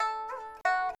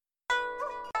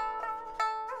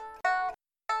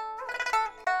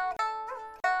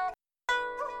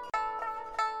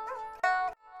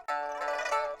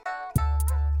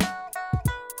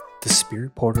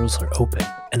spirit portals are open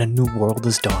and a new world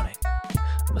is dawning.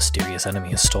 A mysterious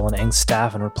enemy has stolen Aang's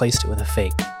staff and replaced it with a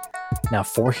fake. Now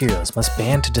 4 heroes must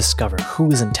band to discover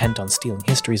who is intent on stealing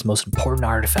history's most important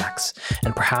artifacts,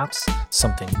 and perhaps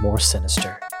something more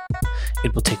sinister.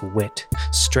 It will take wit,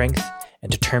 strength,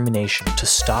 and determination to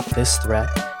stop this threat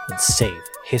and save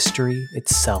history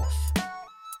itself.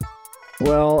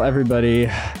 Well, everybody,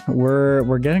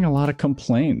 we're getting a lot of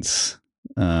complaints.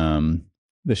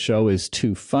 The show is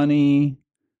too funny.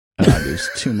 There's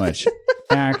too much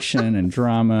action and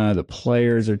drama. The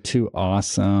players are too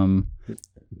awesome.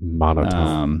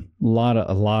 Monotone.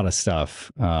 A lot of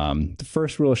stuff. The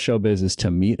first rule of showbiz is to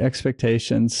meet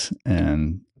expectations,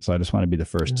 and so I just want to be the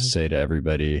first to say to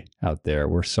everybody out there,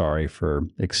 we're sorry for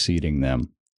exceeding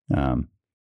them.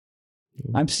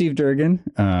 I'm Steve Durgan.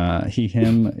 He,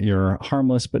 him, your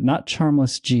harmless but not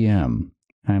charmless GM.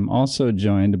 I'm also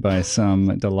joined by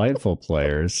some delightful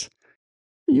players.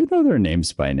 You know their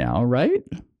names by now, right?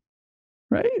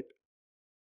 Right?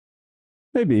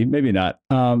 Maybe not.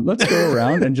 Let's go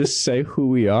around and just say who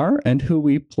we are and who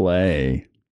we play.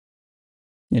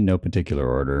 In no particular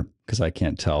order, because I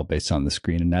can't tell based on the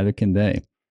screen, and neither can they.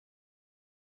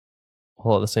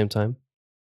 All at the same time?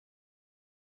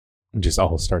 Just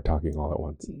all start talking all at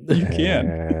once. You can.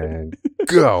 And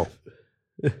go.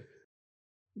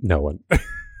 No one.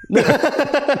 I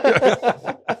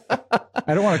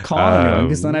don't want to call anyone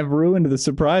because then I've ruined the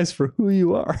surprise for who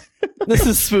you are. This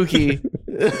is spooky.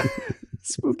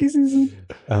 Spooky season.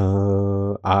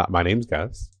 My name's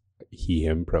Gus. He,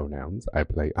 him pronouns. I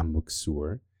play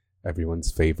Amuksur,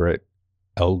 everyone's favorite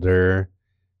older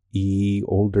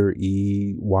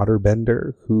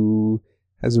waterbender who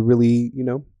has a really,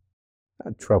 not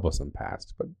troublesome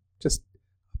past, but just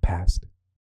a past.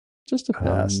 Just a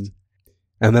past.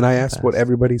 And then I asked what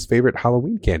everybody's favorite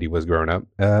Halloween candy was growing up.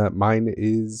 Mine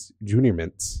is Junior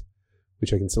Mints,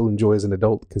 which I can still enjoy as an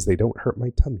adult because they don't hurt my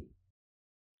tummy.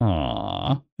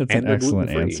 Aw, that's And an excellent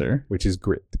gluten-free, answer. which is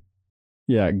great.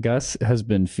 Yeah, Gus has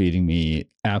been feeding me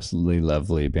absolutely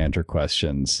lovely banter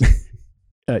questions,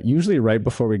 usually right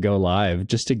before we go live,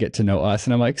 just to get to know us.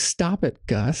 And I'm like, stop it,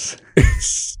 Gus.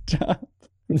 Stop.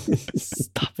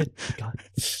 Stop it. God.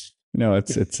 No,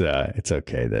 it's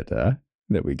okay that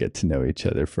we get to know each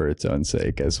other for its own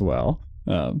sake as well.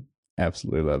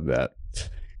 Absolutely love that.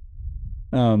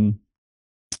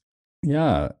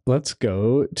 Yeah, let's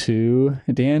go to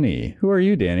Danny. Who are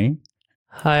you, Danny?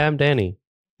 Hi, I'm Danny.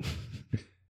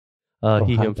 He, hi,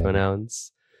 him Danny.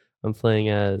 pronouns. I'm playing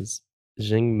as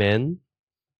Jing Min.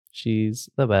 She's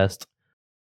the best.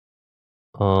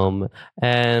 And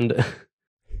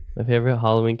my favorite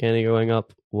Halloween candy growing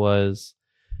up was...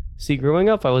 See, growing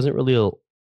up, I wasn't really...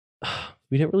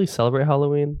 We didn't really celebrate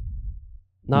Halloween.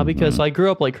 Not because... So I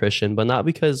grew up like Christian, but not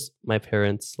because my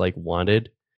parents wanted...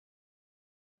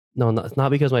 No, not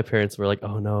because my parents were like,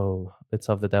 oh no, it's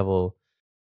of the devil.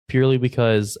 Purely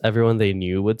because everyone they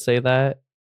knew would say that.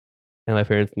 And my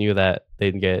parents knew that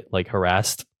they'd get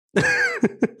harassed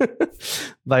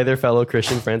by their fellow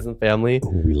Christian friends and family. Oh,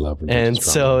 we love religious And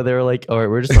drama. so they were like, all right,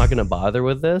 we're just not going to bother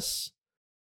with this.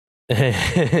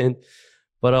 But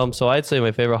so I'd say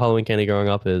my favorite Halloween candy growing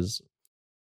up is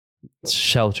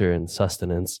shelter and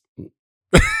sustenance.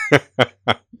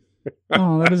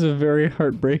 Oh, that is a very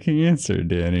heartbreaking answer,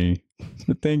 Danny.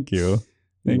 Thank you.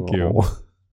 Thank you. Oh.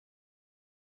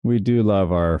 We do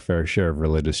love our fair share of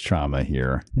religious trauma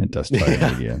here at Dust Party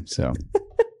Media. So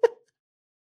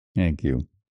thank you.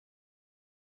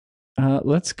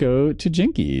 Let's go to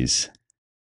Jinkies.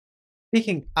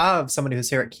 Speaking of someone whose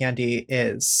favorite candy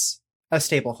is a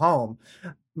stable home,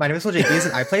 my name is Will Jinkies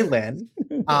and I play Lynn.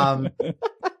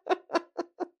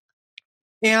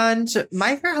 And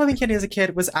my favorite Halloween candy as a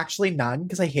kid was actually none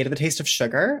because I hated the taste of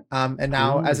sugar. And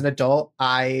now as an adult,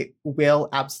 I will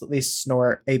absolutely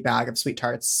snort a bag of sweet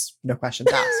tarts. No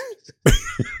questions asked.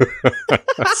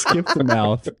 Skip the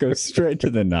mouth. Go straight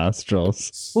to the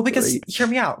nostrils. Well, because hear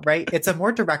me out, right? It's a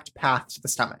more direct path to the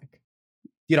stomach.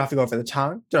 You don't have to go over the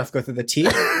tongue. You don't have to go through the teeth.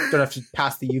 You don't have to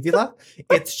pass the uvula.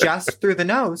 It's just through the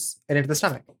nose and into the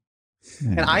stomach.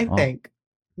 And I think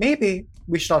maybe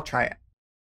we should all try it.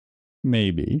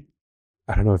 Maybe.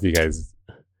 I don't know if you guys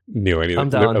knew anything I'm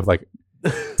down. of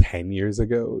 10 years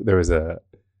ago. There was an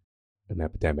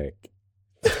epidemic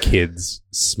of kids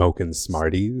smoking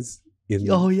Smarties in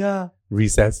yeah.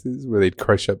 recesses where they'd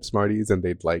crush up Smarties and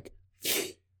they'd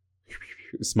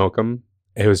smoke them.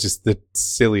 It was just the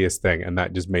silliest thing, and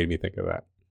that just made me think of that.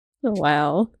 Oh,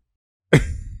 wow.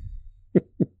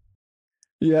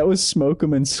 Yeah, it was smoke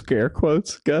 'em in scare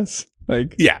quotes, Gus.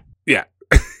 Yeah.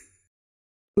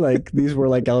 Like these were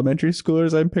like elementary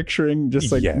schoolers. I'm picturing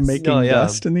just like Yes. making Oh, yeah.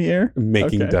 dust in the air,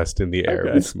 Making Okay. dust in the air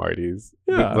Okay. with Smarties.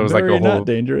 Yeah, there was very like a whole not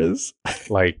dangerous.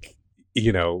 like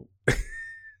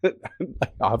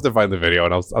I'll have to find the video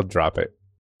and I'll drop it.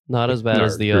 Not as bad Our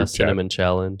as the group chat. cinnamon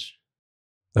challenge.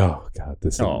 Oh god,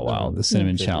 this. Oh wow, the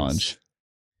cinnamon goodness. challenge.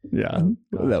 Yeah, Oh,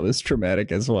 God. that was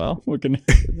traumatic as well. We can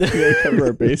cover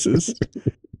our bases.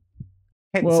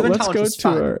 Hey, Well, cinnamon let's challenge go is to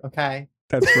fun, our- okay?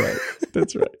 That's right.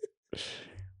 That's right.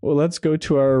 Well, let's go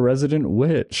to our resident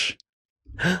witch.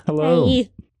 Hello.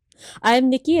 Hey, I'm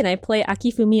Nikki and I play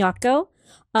Akifumi Ako.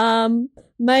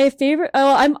 My favorite.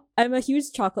 Oh, I'm a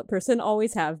huge chocolate person.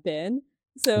 Always have been.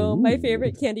 So my Ooh.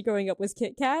 favorite candy growing up was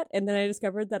Kit Kat, and then I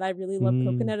discovered that I really love Mm.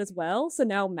 coconut as well. So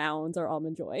now Mounds are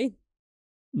Almond Joy.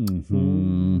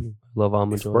 Mhm. Love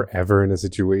almond If joy. we're ever in a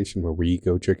situation where we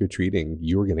go trick or treating,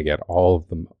 you are gonna get all of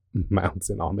the mounts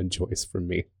and almond joys from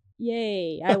me.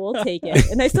 Yay! I will take it,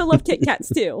 and I still love Kit Kats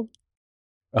too.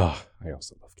 Oh, I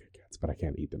also love Kit Kats, but I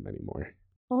can't eat them anymore.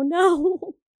 Oh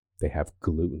no! They have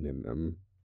gluten in them.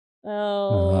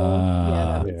 Oh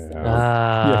yeah, that makes Yeah.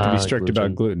 sense. You have to be strict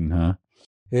about gluten. gluten, huh?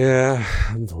 Yeah,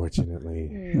 unfortunately.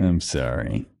 Mm. I'm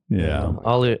sorry. Yeah.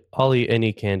 I'll eat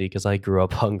any candy because I grew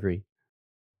up hungry.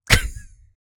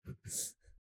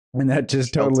 And that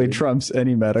just totally Sheltered. trumps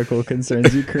any medical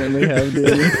concerns you currently have,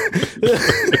 Danny.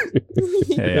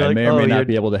 Hey, You're I like, may or may "Oh, not you're-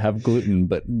 be able to have gluten,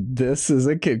 but this is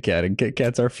a Kit Kat, and Kit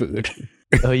Kats are food.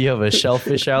 Oh, you have a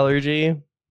shellfish allergy?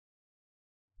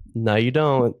 No, you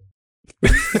don't.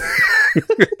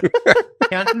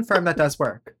 Can confirm that does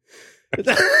work.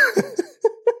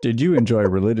 Did you enjoy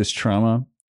religious trauma?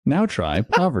 Now try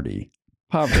poverty.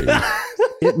 Poverty.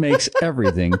 It makes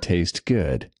everything taste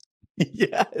good.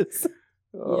 Yes.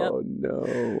 Oh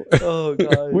no. Oh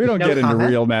god. We don't No get into comment?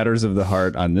 real matters of the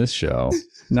heart on this show.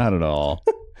 Not at all.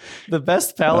 The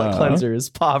best palate Uh. cleanser is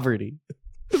poverty.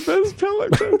 The best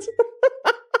palate cleanser.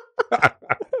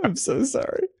 I'm so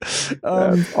sorry.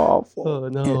 That's awful. Oh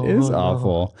no. It is oh, no.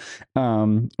 awful.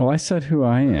 Well, I said who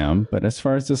I am, but as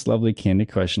far as this lovely candy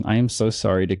question, I am so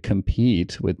sorry to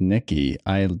compete with Nikki.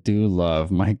 I do love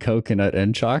my coconut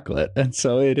and chocolate, and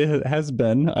so has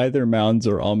been either Mounds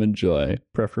or Almond Joy,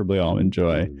 preferably Almond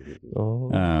Joy,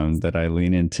 Oh. that I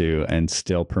lean into and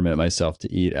still permit myself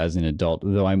to eat as an adult.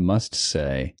 Though I must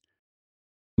say,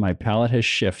 my palate has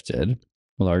shifted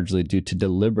largely due to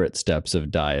deliberate steps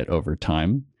of diet over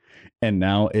time. And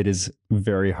now it is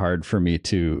very hard for me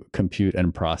to compute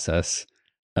and process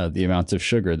the amounts of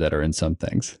sugar that are in some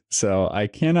things. So I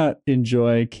cannot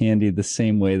enjoy candy the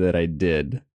same way that I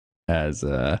did as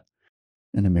an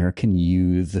American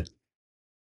youth.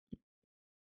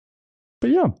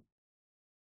 But yeah,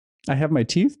 I have my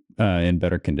teeth in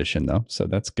better condition though. So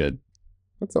that's good.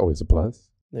 That's always a plus.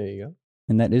 There you go.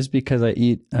 And that is because I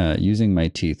eat using my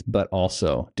teeth, but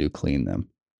also do clean them.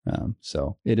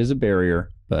 So it is a barrier,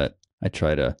 but I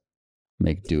try to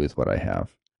make do with what I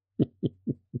have.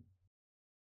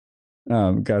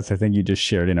 Guys, I think you just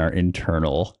shared in our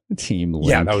internal team link.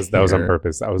 Yeah, that was on here.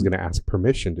 purpose. I was going to ask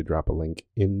permission to drop a link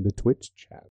in the Twitch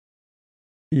chat.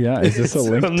 Yeah, is this a It's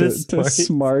link from to, the to Smarties.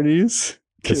 Smarties?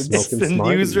 To Kids? smoke It's and the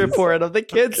news Smarties. report of the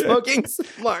kids smoking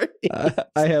Smarties.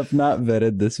 I have not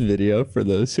vetted this video for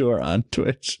those who are on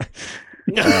Twitch.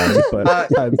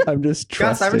 But I'm just Gus,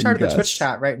 trusting I'm in charge of the Gus. Twitch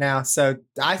chat right now, so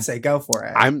I say go for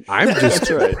it. I'm just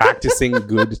That's right. practicing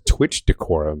good Twitch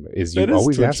decorum. Is you That is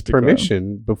always Twitch ask decorum.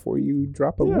 permission before you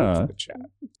drop a link Yeah. in the chat.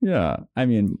 Yeah, I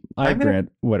mean, I I'm gonna-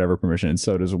 grant whatever permission, and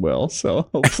so does Will. So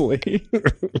hopefully,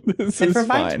 this and is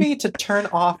remind fine. me to turn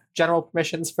off general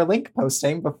permissions for link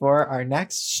posting before our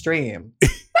next stream.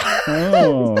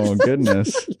 Oh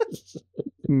goodness!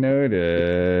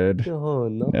 Noted. Oh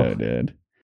no. Noted.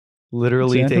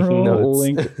 Literally taking General notes.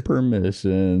 link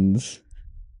permissions.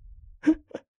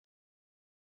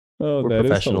 Oh, We're that is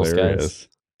professionals, guys. hilarious.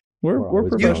 We're We're always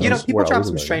professionals. You know, We're people drop always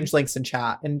some learning. strange links in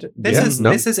chat, and this Yeah, is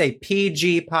no. this is a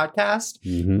PG podcast.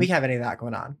 Mhm. We have any of that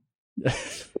going on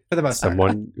for the most part.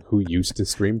 Someone who used to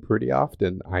stream pretty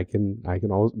often, I can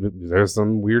always. There's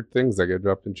some weird things that get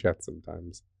dropped in chat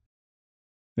sometimes.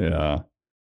 Yeah.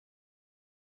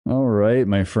 All right,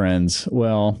 my friends.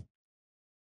 Well,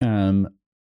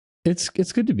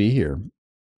 it's good to be here.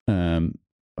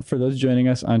 For those joining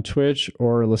us on Twitch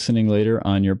or listening later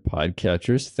on your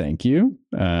podcatchers, thank you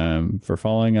for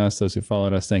following us. Those who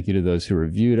followed us, thank you to those who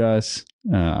reviewed us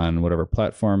on whatever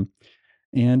platform.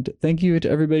 And thank you to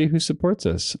everybody who supports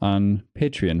us on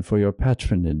Patreon for your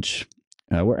patronage.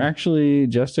 We're actually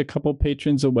just a couple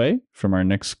patrons away from our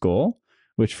next goal,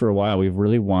 which for a while we've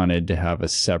really wanted to have a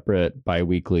separate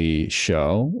bi-weekly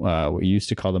show. We used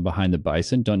to call them Behind the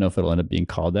Bison. Don't know if it'll end up being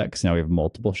called that because now we have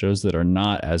multiple shows that are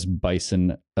not as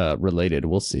bison related.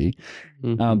 We'll see.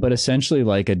 But essentially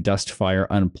like a Dustfire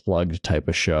Unplugged type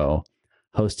of show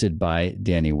hosted by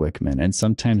Danny Wickman. And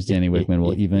sometimes Danny Wickman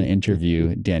will even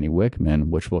interview Danny Wickman,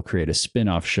 which will create a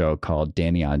spin-off show called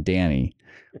Danny on Danny,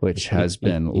 which has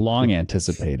been long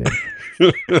anticipated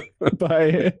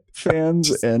by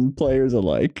fans and players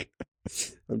alike.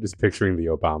 I'm just picturing the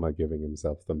Obama giving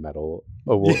himself the medal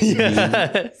award.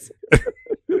 Yes.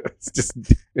 It's just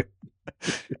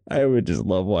I would just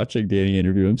love watching Danny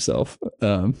interview himself,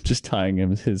 just tying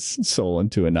his soul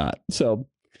into a knot. So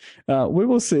we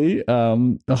will see.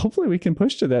 Hopefully we can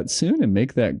push to that soon and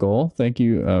make that goal. Thank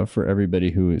you for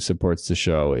everybody who supports the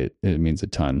show. It means a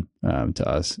ton to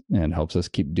us and helps us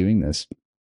keep doing this.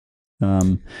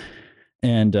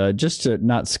 And just to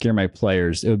not scare my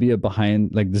players, it would be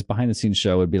behind the scenes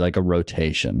show would be like a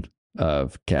rotation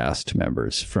of cast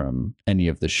members from any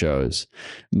of the shows.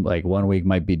 Like one week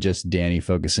might be just Danny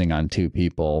focusing on two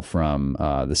people from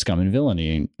the Scum and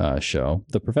Villainy show,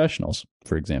 The Professionals,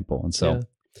 for example. And so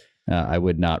I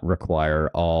would not require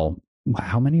all.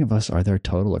 How many of us are there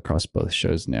total across both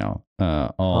shows now?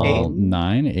 All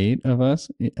 8 of us,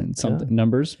 and some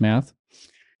numbers, math.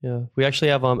 Yeah, we actually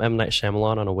have M. Night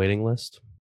Shyamalan on a waiting list.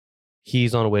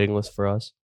 He's on a waiting list for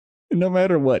us. No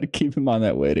matter what, keep him on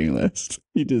that waiting list.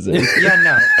 He deserves it. Yeah,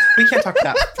 no, we can't talk to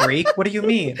that freak. What do you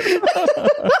mean?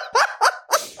 I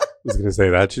was going to say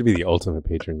that should be the ultimate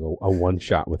Patreon goal. A one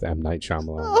shot with M. Night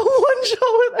Shyamalan. One shot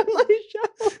with M. Night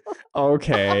Shyamalan.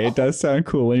 Okay, it does sound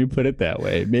cool when you put it that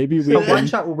way. Maybe we A one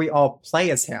shot where we all play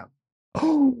as him.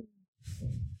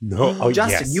 No. Oh,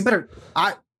 Justin, yes. you better.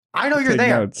 I know you're take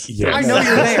there. notes. Yes. I know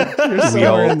you're there. You're we somewhere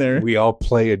all in there. we all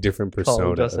play a different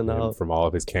persona Justin of him out. from all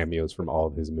of his cameos from all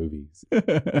of his movies.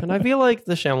 And I feel like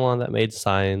the Shyamalan that made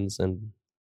Signs and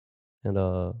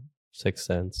Sixth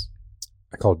Sense.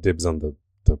 I call dibs on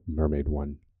the mermaid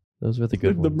one. Those were the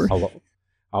good The ones.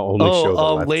 I'll only show the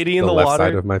left, Lady in the left Water.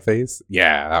 side of my face.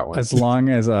 Yeah, that one. As long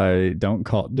as I don't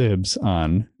call dibs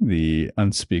on the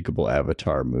Unspeakable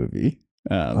Avatar movie.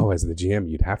 As the GM,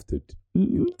 you'd have to.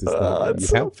 It's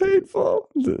so painful.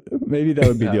 Maybe that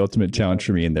would be the ultimate challenge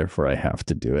for me, and therefore I have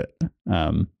to do it.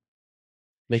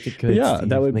 Make it good. Yeah, Steve.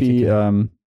 that would Make it be good.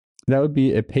 that would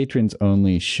be a patrons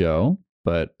only show,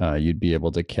 but you'd be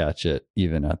able to catch it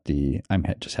even at the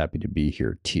just happy to be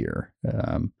here tier.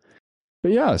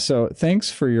 But yeah, so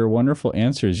thanks for your wonderful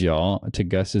answers, y'all, to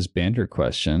Gus's banter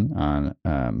question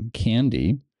on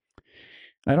candy.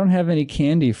 I don't have any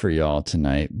candy for y'all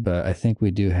tonight, but I think we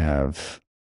do have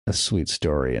a sweet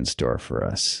story in store for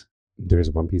us. There's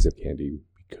one piece of candy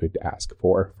we could ask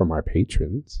for from our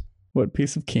patrons. What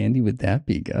piece of candy would that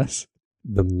be, Gus?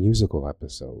 The musical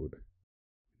episode.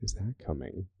 Is that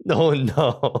coming?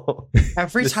 No.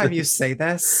 Every time you say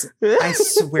this, I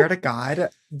swear to God,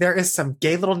 there is some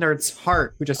gay little nerd's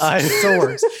heart who just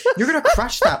soars. You're gonna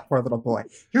crush that poor little boy.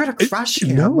 You're gonna crush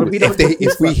him. No, when we don't do if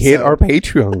this we hit our episode.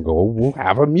 Patreon goal, we'll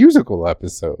have a musical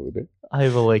episode.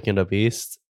 I've awakened a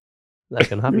beast that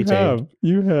can not be tamed.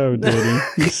 You have, Danny.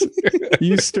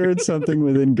 You stirred something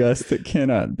within Gus that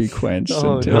cannot be quenched.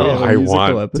 Oh, until no. we have a I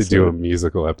musical want to do a episode.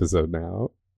 musical episode now.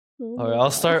 All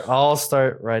right, I'll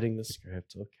start writing the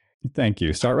script. Okay. Thank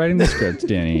you. Start writing the script,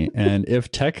 Danny. And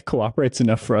if tech cooperates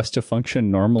enough for us to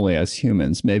function normally as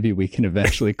humans, maybe we can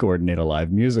eventually coordinate a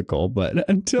live musical. But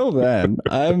until then,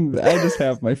 I just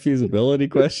have my feasibility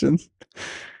questions.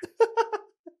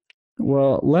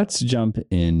 Well, let's jump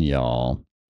in, y'all.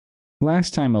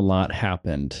 Last time a lot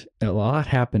happened. It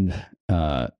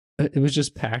was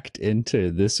just packed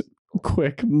into this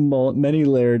quick,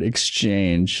 many-layered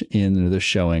exchange in the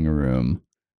showing room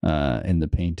in the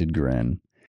Painted Grin.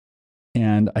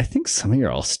 And I think some of you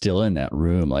are all still in that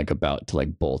room, like about to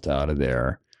like bolt out of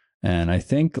there. And I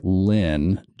think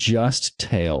Lynn just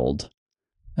tailed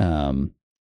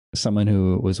someone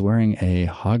who was wearing a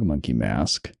hog monkey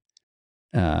mask.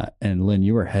 And Lynn,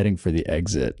 you were heading for the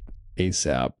exit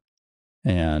ASAP.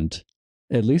 And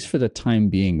at least for the time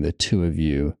being, the two of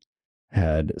you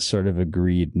had sort of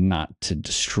agreed not to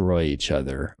destroy each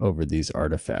other over these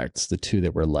artifacts, the two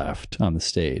that were left on the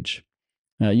stage.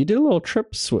 You did a little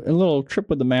trip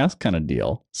with the mask kind of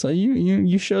deal. So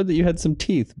you showed that you had some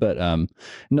teeth, but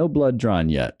no blood drawn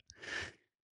yet.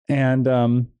 And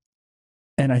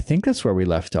I think that's where we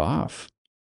left off.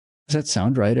 Does that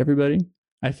sound right, everybody?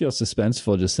 I feel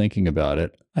suspenseful just thinking about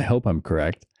it. I hope I'm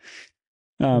correct.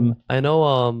 I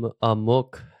know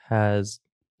Mook had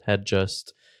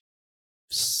just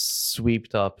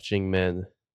sweeped up Jingmin.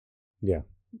 Yeah.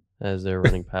 as they're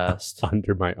running past.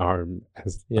 Under my arm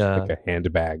as Yeah. like a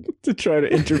handbag. To try to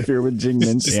interfere with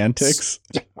Jingmin's antics.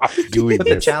 I'm doing For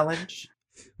the this. challenge.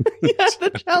 Yeah,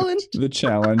 the challenge. The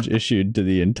challenge issued to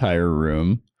the entire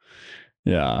room.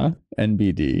 Yeah,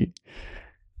 NBD.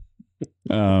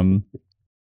 And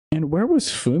where was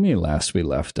Fumi last we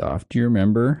left off? Do you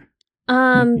remember?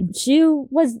 She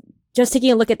was just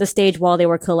taking a look at the stage while they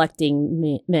were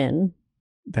collecting men.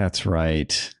 That's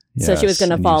right. So she was Yes, going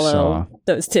to and you follow saw.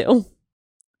 those two.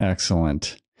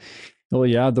 Excellent. Well,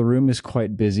 yeah, the room is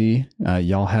quite busy.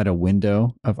 Y'all had a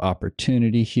window of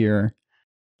opportunity here.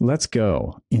 Let's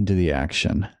go into the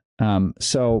action.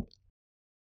 So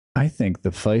I think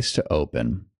the place to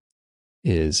open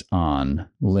is on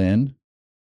Lynn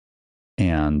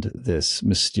and this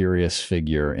mysterious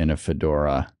figure in a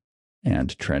fedora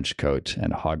and trench coat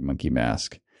and hog monkey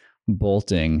mask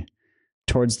bolting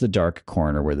towards the dark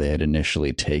corner where they had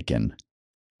initially taken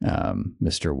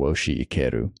Mr. Woshi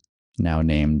Ikeru, now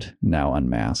named, now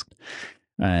unmasked.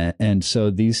 And so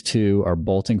these two are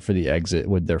bolting for the exit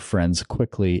with their friends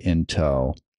quickly in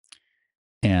tow.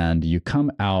 And you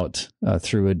come out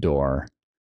through a door,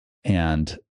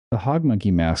 and the hog monkey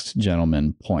masked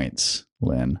gentleman points,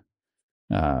 Lynn,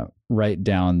 right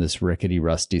down this rickety,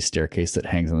 rusty staircase that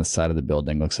hangs on the side of the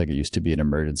building. Looks like it used to be an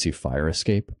emergency fire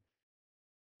escape.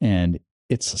 And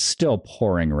it's still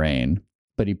pouring rain,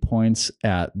 but he points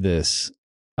at this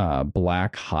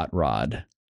black hot rod.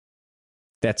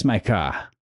 That's my car.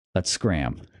 Let's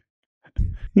scram.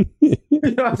 You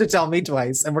don't have to tell me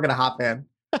twice, and we're gonna hop in.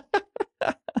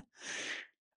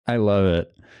 I love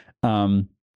it.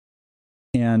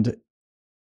 And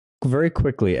very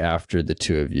quickly after the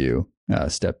two of you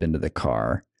step into the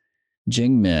car,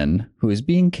 Jing Min, who is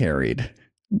being carried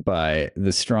by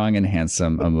the strong and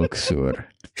handsome Amuk Sur,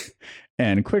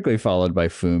 and quickly followed by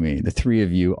Fumi, the three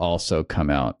of you also come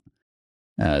out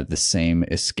the same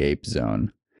escape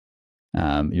zone.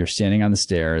 You're standing on the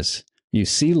stairs. You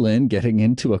see Lynn getting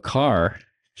into a car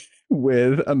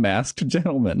with a masked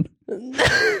gentleman.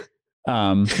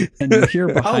 And you hear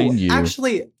behind you.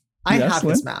 Actually, I Yes, have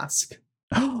this Lynn? mask.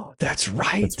 Oh, that's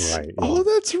right. That's right, yeah. Oh,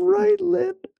 that's right,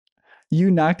 Lynn.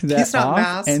 You knocked that He's not off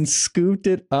masked. and scooped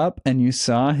it up, and you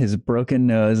saw his broken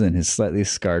nose and his slightly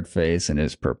scarred face and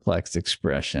his perplexed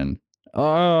expression.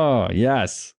 Oh,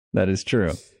 yes, that is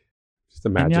true. Just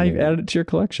And now imagine. you've added it to your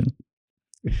collection.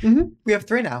 We have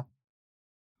 3 now.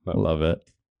 Love it.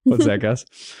 What's that, Gus?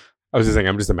 I was just saying,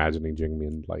 I'm just imagining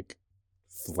Jingmin like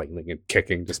flailing and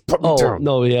kicking, just put me Oh, down.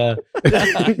 no, yeah.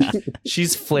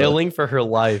 She's flailing for her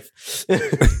life.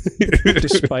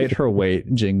 Despite her weight,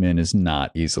 Jingmin is not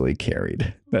easily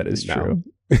carried. That is No. true.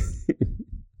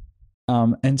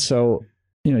 And so,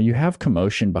 you have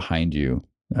commotion behind you,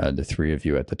 the three of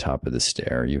you at the top of the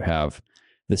stair. You have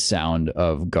the sound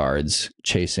of guards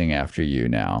chasing after you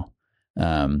now.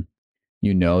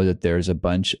 You know that there's a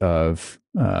bunch of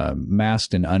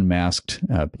masked and unmasked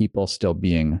people still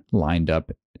being lined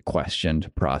up,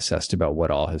 questioned, processed about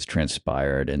what all has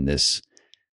transpired in this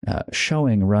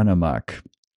showing run amok.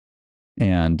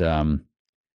 And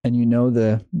you know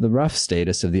the rough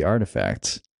status of the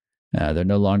artifacts. They're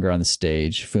no longer on the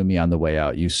stage. Fumi, on the way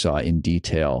out, you saw in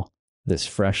detail this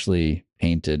freshly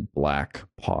painted black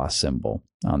paw symbol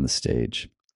on the stage.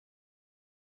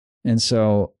 And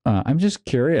so I'm just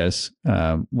curious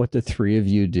what the three of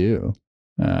you do.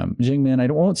 Jingmin, I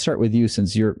won't start with you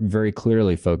since you're very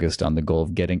clearly focused on the goal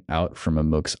of getting out from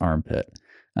Amuk's armpit.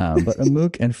 But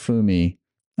Amuk and Fumi,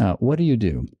 what do you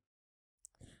do?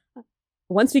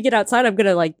 Once we get outside, I'm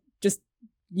gonna just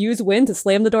use wind to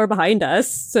slam the door behind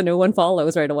us so no one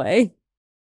follows right away.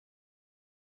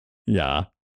 Yeah,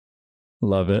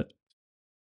 love it.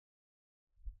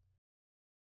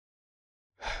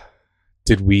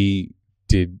 Did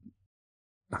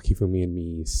Akifumi and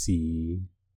me see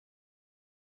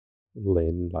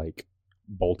Lynn like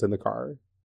bolt in the car?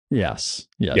 Yes.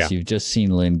 Yeah. You've just seen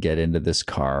Lynn get into this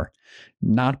car,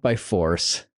 not by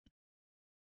force.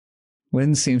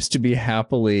 Lynn seems to be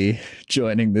happily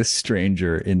joining this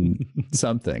stranger in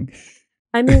something.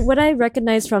 I mean, would I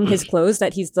recognize from his clothes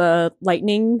that he's the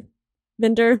lightning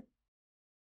vendor?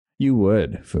 You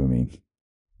would, Fumi.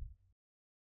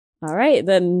 All right,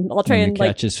 then I'll try And you and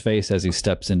catch his face as he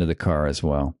steps into the car as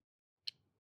well.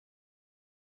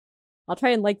 I'll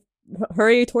try and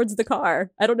hurry towards the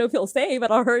car. I don't know if he'll stay,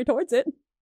 but I'll hurry towards it.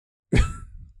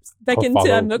 Beckon to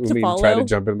Amuk to follow. Try to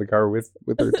jump in the car with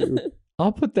her too.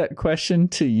 I'll put that question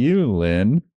to you,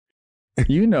 Lynn.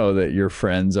 You know that your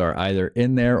friends are either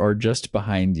in there or just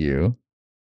behind you.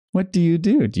 What do?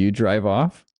 Do you drive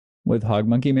off with Hog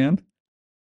Monkey Man?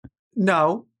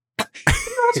 No.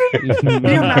 Can you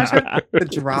imagine the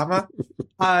drama?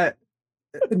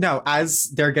 No, as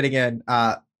they're getting in,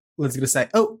 Lynn's gonna say,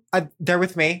 "Oh, they're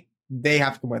with me. They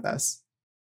have to come with us."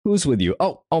 Who's with you?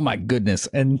 Oh my goodness.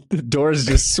 And the doors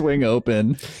just swing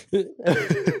open,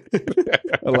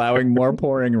 allowing more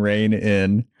pouring rain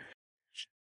in.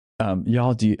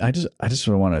 Y'all, I just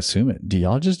want to assume it. Do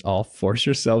y'all just all force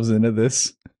yourselves into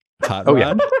this hot rod?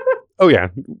 Yeah. Oh yeah.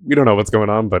 We don't know what's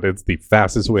going on, but it's the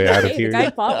fastest way out of Hey, here. the guy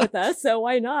fought with us, so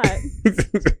why not?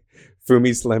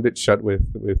 Fumi slammed it shut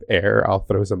with air. I'll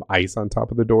throw some ice on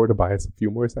top of the door to buy us a few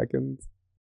more seconds.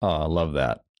 Oh, I love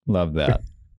that. Love that.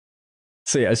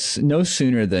 So yeah, no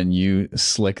sooner than you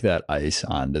slick that ice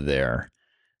onto there,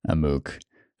 Amuk,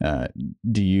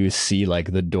 do you see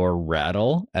like the door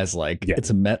rattle as like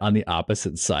it's met on the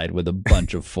opposite side with a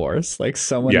bunch of force? Like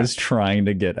someone is trying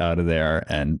to get out of there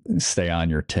and stay on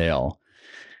your tail.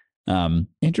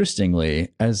 Interestingly,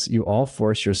 as you all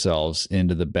force yourselves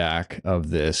into the back of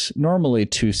this normally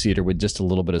 2-seater with just a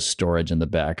little bit of storage in the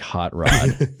back hot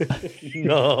rod,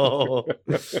 No.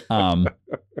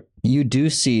 you do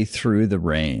see through the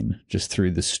rain, just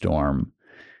through the storm,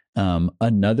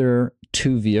 another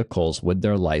 2 vehicles with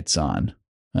their lights on.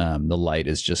 The light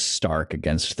is just stark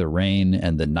against the rain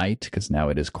and the night because now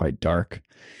it is quite dark.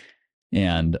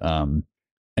 And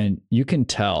you can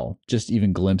tell just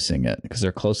even glimpsing it because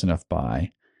they're close enough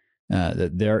by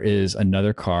that there is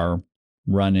another car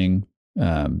running.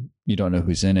 You don't know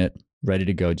who's in it, ready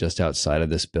to go just outside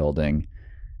of this building.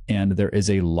 And there is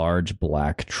a large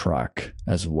black truck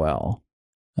as well,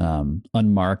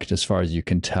 unmarked as far as you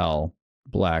can tell,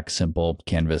 black, simple,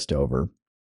 canvassed over.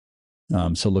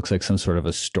 So it looks like some sort of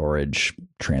a storage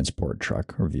transport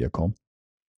truck or vehicle.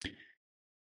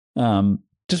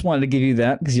 Just wanted to give you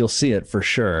that because you'll see it for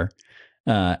sure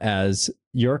as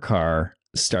your car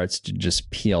starts to just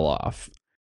peel off.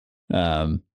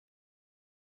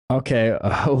 Okay,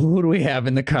 who do we have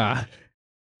in the car?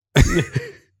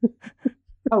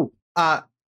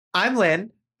 I'm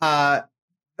Lynn. I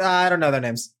don't know their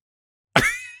names.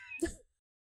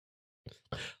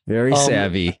 Very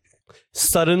savvy.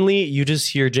 Suddenly, you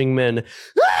just hear Jingmin.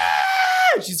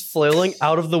 She's flailing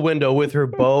out of the window with her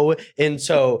bow in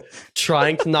tow,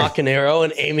 trying to knock an arrow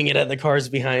and aiming it at the cars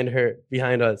behind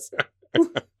us.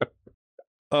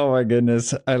 Oh my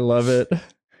goodness, I love it.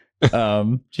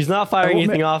 She's not firing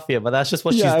anything off yet, but that's just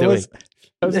what she's doing.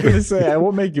 I was going to say, I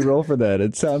won't make you roll for that.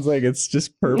 It sounds like it's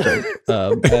just perfect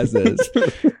as is.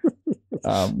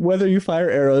 Whether you fire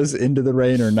arrows into the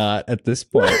rain or not at this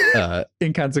point,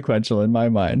 inconsequential in my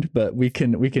mind. But we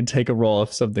can take a roll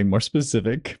if something more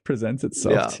specific presents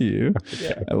itself to you.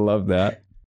 Yeah. I love that.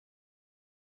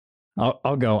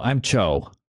 I'll go. I'm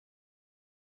Cho.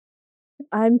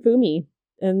 I'm Fumi,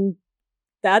 and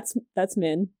that's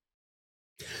Min.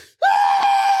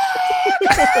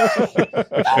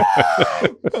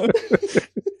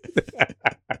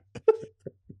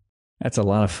 That's a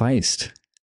lot of feist.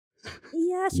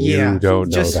 Yeah, you don't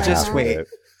know that. Just wait.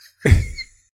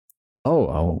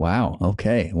 Oh, wow.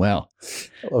 Okay. Well,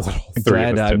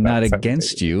 glad I'm not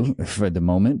against you for the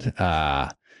moment.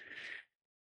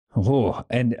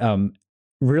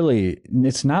 Really,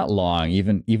 it's not long,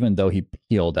 even though he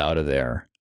peeled out of there.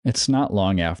 It's not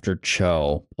long after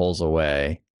Cho pulls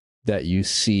away that you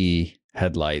see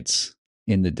headlights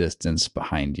in the distance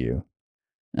behind you.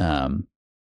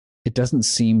 It doesn't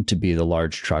seem to be the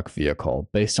large truck vehicle.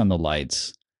 Based on the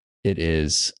lights, it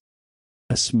is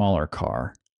a smaller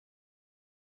car.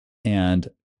 And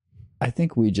I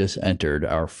think we just entered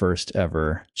our first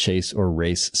ever chase or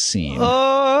race scene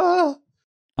on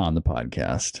the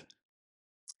podcast.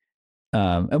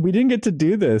 And we didn't get to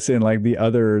do this in like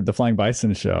the Flying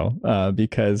Bison show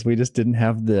because we just didn't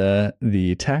have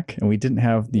the tech and we didn't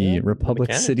have the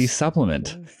Republic City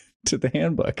supplement to the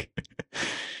handbook.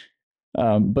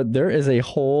 But there is a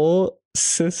whole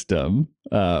system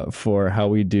for how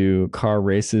we do car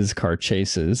races, car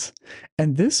chases,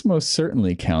 and this most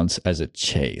certainly counts as a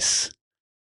chase.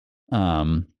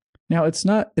 Now it's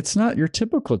not your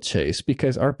typical chase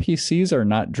because our PCs are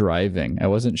not driving. I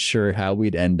wasn't sure how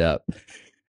we'd end up.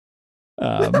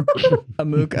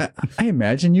 Amuk, I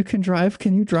imagine you can drive.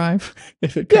 Can you drive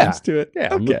if it comes to it?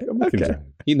 Yeah, okay. Amuk can drive.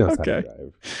 He knows how to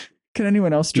drive. Can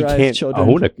anyone else drive? He can't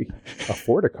children?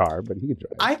 afford a car, but he can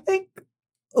drive. I think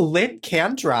Lynn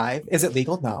can drive. Is it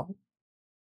legal? No.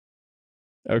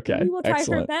 Okay. We will try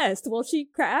excellent. her best. Will she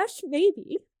crash?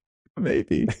 Maybe.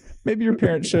 Maybe your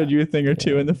parents showed you a thing or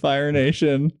two in the Fire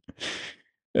Nation.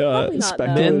 Probably not,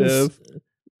 Speculative.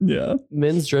 Yeah.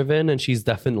 Min's driven and she's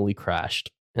definitely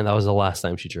crashed. And that was the last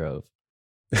time she drove.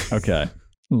 Okay.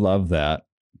 Love that.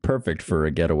 Perfect for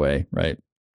a getaway, right?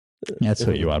 That's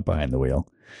what you want behind the wheel.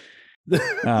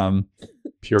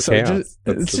 Pure So chaos.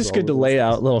 it's just good to lay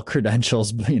out little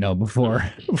credentials, before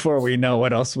we know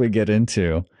what else we get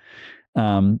into.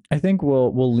 I think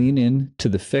we'll lean into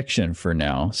the fiction for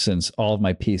now, since all of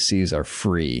my PCs are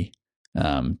free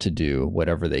to do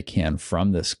whatever they can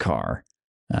from this car.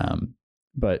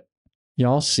 But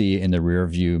y'all see in the rear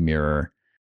view mirror,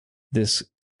 this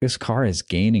car is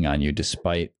gaining on you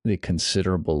despite the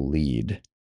considerable lead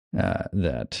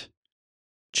that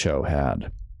Cho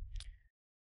had.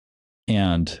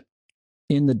 And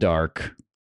in the dark,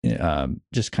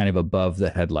 just kind of above the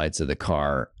headlights of the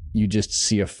car, you just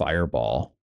see a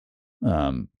fireball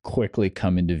quickly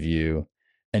come into view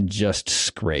and just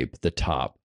scrape the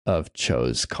top of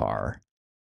Cho's car.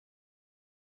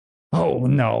 Oh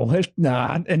no, it's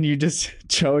not. And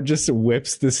Cho just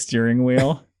whips the steering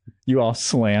wheel. You all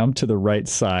slam to the right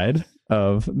side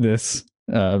of this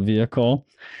vehicle.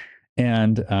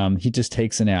 And he just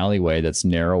takes an alleyway that's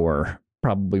narrower,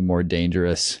 probably more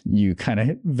dangerous. You kind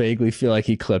of vaguely feel like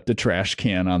he clipped a trash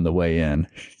can on the way in.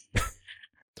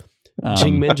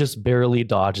 Jingmin just barely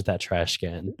dodged that trash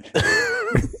can.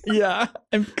 Yeah,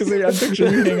 because I'm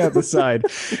picturing you hang out the side.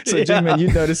 So Jingmin,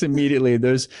 you notice immediately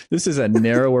this is a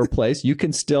narrower place. You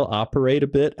can still operate a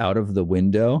bit out of the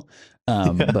window,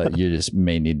 but you just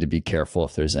may need to be careful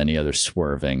if there's any other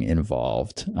swerving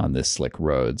involved on this slick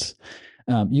roads.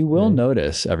 You will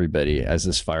notice, everybody, as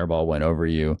this fireball went over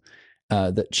you,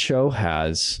 that Cho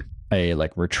has a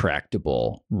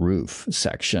retractable roof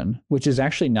section, which is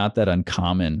actually not that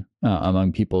uncommon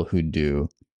among people who do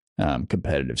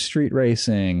competitive street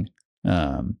racing,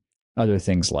 other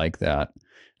things like that,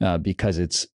 because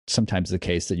it's sometimes the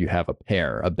case that you have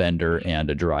a bender and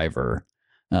a driver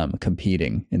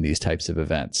competing in these types of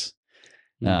events.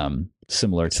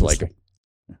 Similar to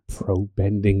pro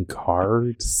bending car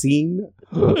scene.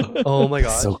 Oh my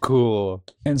god, so cool.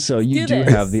 And so you do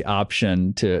have the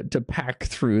option to pack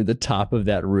through the top of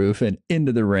that roof and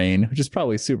into the rain, which is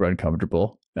probably super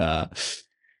uncomfortable,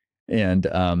 and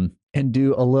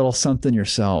do a little something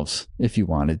yourselves if you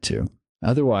wanted to.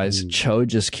 Otherwise, Cho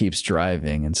just keeps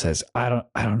driving and says, I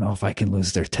don't know if I can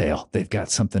lose their tail. They've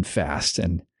got something fast,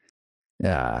 and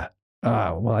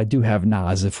well, I do have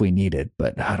Nas if we need it,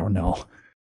 but I don't know.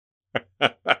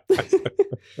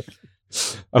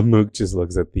 Amuk just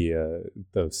looks at the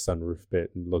sunroof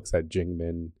bit and looks at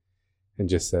Jingmin and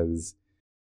just says,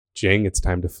 Jing, it's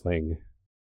time to fling.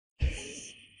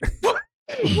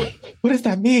 What does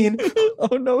that mean?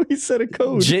 Oh no, he said a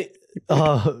code.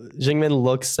 Jingmin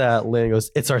looks at Lin and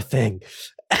goes, it's our thing.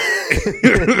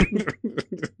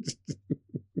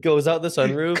 Goes out the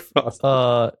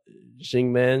sunroof.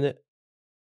 Jingmin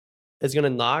is going to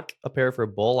knock a pair for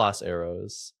Bolas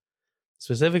arrows.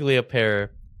 Specifically a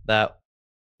pair that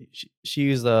she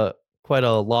used quite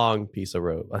a long piece of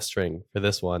rope, a string for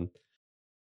this one.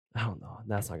 I don't know.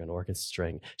 That's not going to work. It's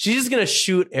string. She's just going to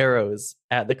shoot arrows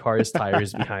at the car's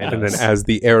tires behind us. And then as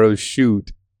the arrows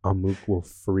shoot, Amuk will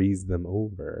freeze them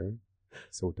over.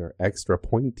 So they're extra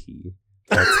pointy.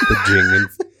 That's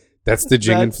the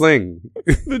jing and fling.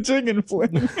 The jing and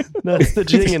fling. That's the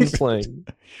jing and fling.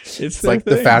 It's like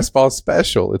the fastball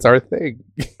special. It's our thing.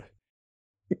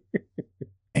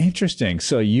 Interesting.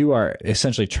 So you are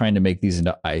essentially trying to make these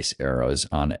into ice arrows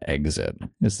on exit.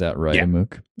 Is that right, Yeah.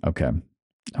 Amuk? Okay.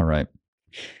 All right.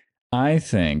 I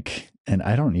think, and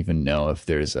I don't even know if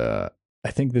there's I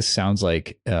think this sounds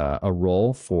like a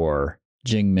role for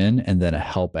Jingmin and then a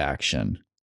help action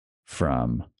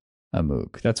from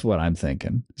Amuk. That's what I'm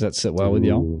thinking. Does that sit well with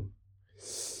y'all?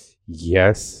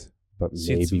 Yes, but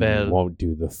Suits maybe well. we won't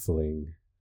do the fling.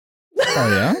 Oh,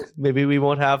 yeah? Maybe we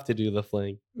won't have to do the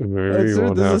fling. There's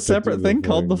a separate thing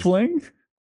called the fling?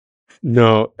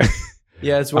 No.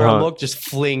 Yeah, it's where Amok just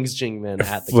flings Jingmin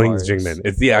at the flings cars. Jingmin.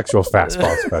 It's the actual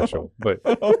fastball special. But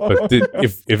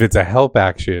if it's a help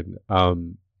action,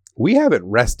 we haven't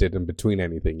rested in between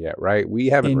anything yet, right? We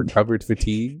haven't recovered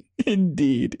fatigue.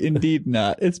 Indeed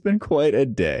not. It's been quite a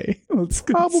day. Let's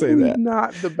Probably say that.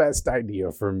 not the best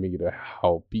idea for me to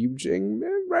help you,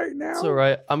 Jingmin, right now. It's all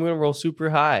right. I'm going to roll super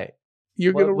high.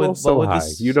 You're going to roll so high.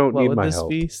 You don't need my help.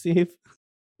 What would this be, Steve?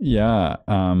 Yeah.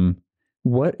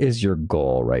 What is your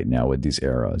goal right now with these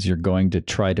arrows? You're going to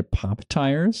try to pop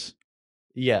tires?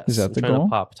 Yes. Is that I'm the trying goal? to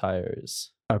pop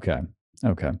tires. Okay.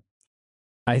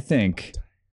 I think,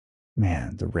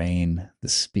 man, the rain, the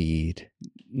speed.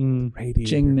 Radiator.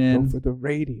 Jingmin. Go for the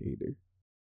radiator.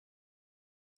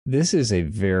 This is a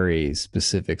very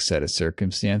specific set of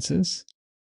circumstances.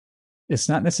 It's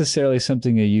not necessarily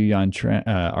something a Yuyan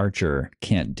archer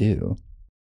can't do,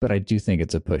 but I do think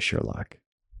it's a push your luck.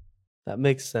 That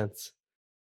makes sense.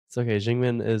 It's okay.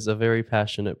 Jingmin is a very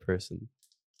passionate person.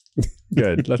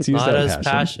 Good. Let's use Not that as passion.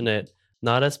 passionate.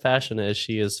 Not as passionate as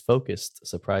she is focused,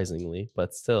 surprisingly,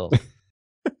 but still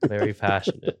very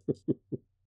passionate.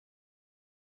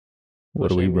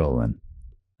 What are we Pushing me. rolling?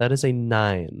 That is a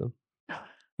 9.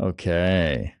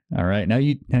 Okay. All right. Now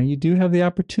you do have the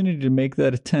opportunity to make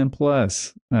that a 10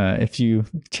 plus if you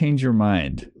change your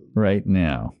mind right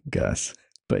now, Gus.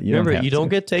 But Remember, you you don't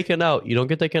get taken out. You don't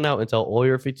get taken out until all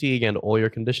your fatigue and all your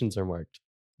conditions are marked.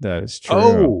 That is true.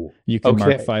 Oh, You can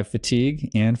mark okay. 5 fatigue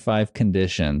and 5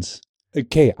 conditions.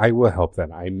 Okay, I will help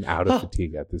then. I'm out of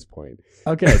fatigue at this point.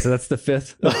 Okay, so that's the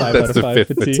 5th. 5 That's out of the 5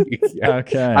 fifth fatigue. Yeah.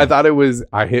 Okay. I thought it was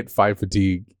I hit 5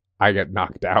 fatigue, I get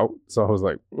knocked out. So I was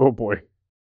like, oh boy.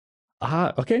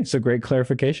 Okay, so great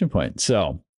clarification point.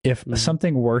 So if Mhm.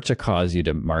 something were to cause you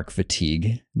to mark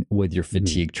fatigue with your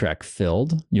fatigue track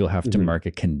filled, you'll have to Mhm. mark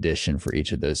a condition for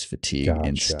each of those fatigue Gotcha,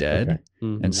 instead. okay.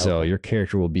 Mhm. And so your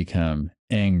character will become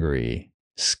angry,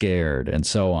 scared, and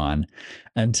so on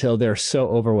until they're so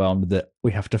overwhelmed that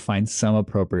we have to find some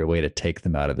appropriate way to take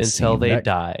them out of the Until scene. they That-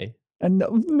 die. And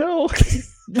no.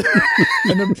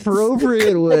 An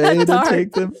appropriate way to Dark.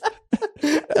 take them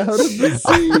out of the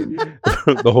scene.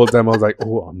 The whole time I was like,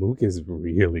 oh, Amuk is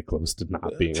really close to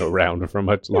not being around for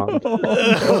much longer.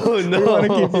 Oh, no. We want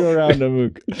to keep you around,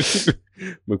 Amuk.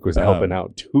 Mook was helping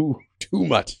out too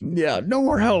much. Yeah, no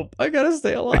more help. I gotta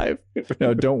stay alive.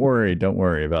 No, don't worry. Don't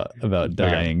worry about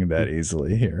dying that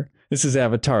easily here. This is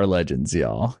Avatar Legends,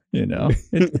 y'all. You know,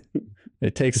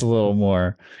 it takes a little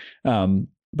more.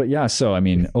 But yeah, so I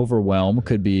mean, overwhelm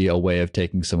could be a way of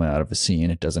taking someone out of a scene.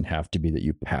 It doesn't have to be that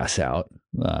you pass out.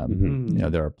 Mhm. You know,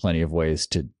 there are plenty of ways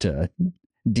to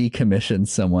decommission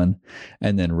someone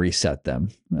and then reset them,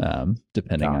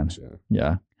 depending on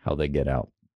how they get out.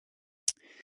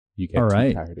 You get All too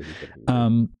right. tired of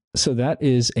it. So that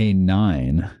is a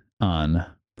 9 on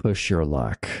push your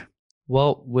luck.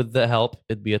 Well, with the help,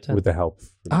 it'd be a 10. With the help.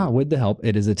 With the help,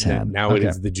 it is a 10. Now it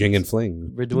is the jing and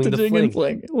fling. We're doing the jing fling. and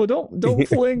fling. Well,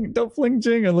 don't fling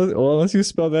jing unless you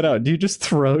spell that out. Do you just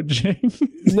throw jing?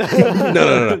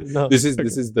 No. This is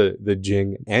the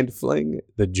jing and fling.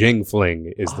 The jing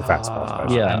fling is the fastball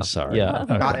special. Yeah. I'm sorry. Yeah.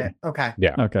 Got it. Okay.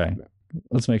 Yeah. Okay.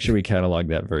 Let's make sure we catalog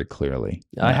that very clearly.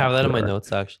 I have that in my for-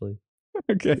 notes, actually.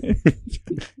 Okay.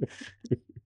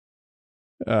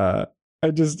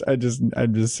 I'm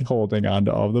just holding on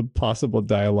to all the possible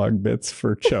dialogue bits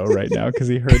for Cho right now because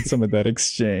he heard some of that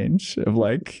exchange of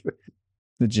like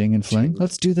the jing and fling.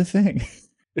 Let's do the thing,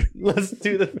 Let's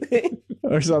do the thing.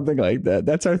 or something like that.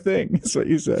 That's our thing. That's what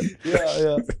you said.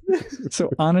 Yeah. So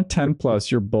on a 10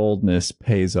 plus, your boldness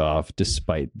pays off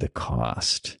despite the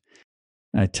cost.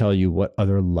 I tell you what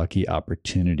other lucky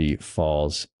opportunity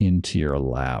falls into your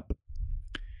lap.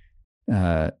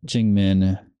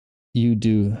 Jingmin, you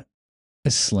do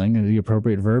a sling, the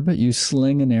appropriate verb. You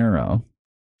sling an arrow.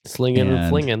 Slinging and And-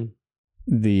 flinging.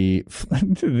 The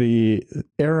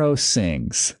arrow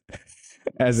sings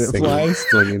as it Singing, flies.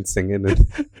 slinging, singing.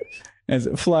 As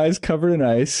it flies covered in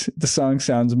ice, the song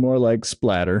sounds more like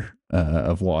splatter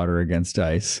of water against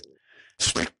ice.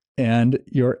 And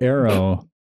your arrow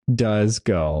does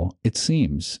go, it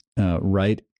seems,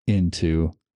 right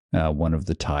into one of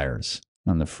the tires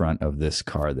on the front of this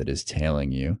car that is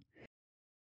tailing you.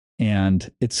 And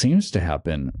it seems to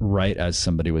happen right as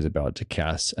somebody was about to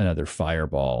cast another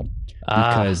fireball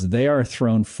because they are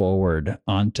thrown forward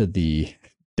onto the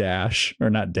dash,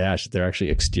 or not dash, they're actually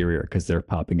exterior because they're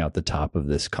popping out the top of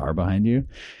this car behind you.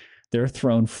 They're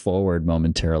thrown forward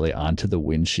momentarily onto the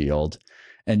windshield,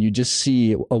 and you just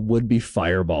see a would-be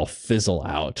fireball fizzle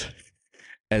out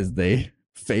as they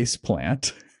face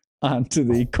plant onto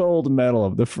the cold metal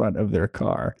of the front of their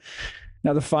car.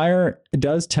 Now, the fire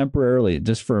does temporarily,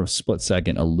 just for a split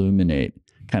second, illuminate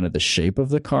kind of the shape of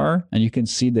the car, and you can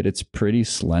see that it's pretty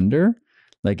slender,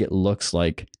 like it looks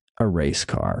like a race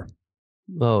car.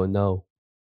 Oh, no.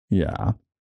 Yeah.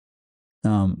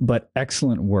 But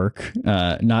excellent work.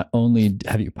 Not only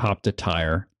have you popped a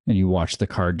tire and you watch the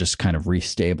car just kind of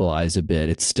restabilize a bit,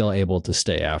 it's still able to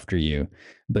stay after you,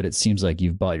 but it seems like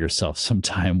you've bought yourself some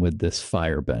time with this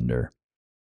firebender.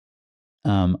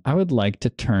 I would like to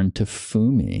turn to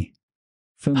Fumi.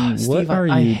 Fumi, Steve, what are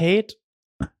I you? hate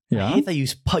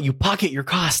that you pocket your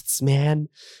costs, man.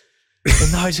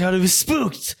 And now I just got to be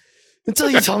spooked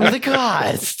until you tell me the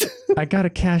cost. I got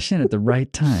to cash in at the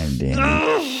right time,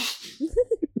 Danny.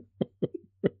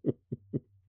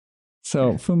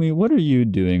 So, Fumi, what are you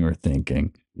doing or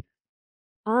thinking?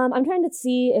 I'm trying to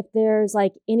see if there's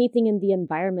like anything in the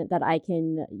environment that I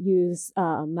can use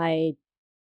my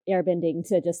airbending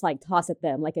to just like toss at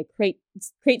them, like a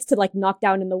crates to like knock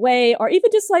down in the way, or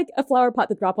even just like a flower pot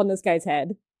to drop on this guy's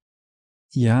head.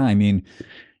 Yeah, I mean,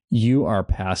 you are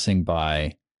passing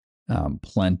by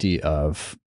plenty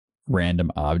of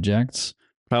random objects.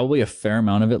 Probably a fair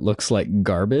amount of it looks like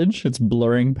garbage. It's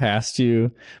blurring past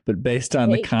you, but based on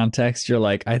the Hey. context, you're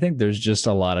like, I think there's just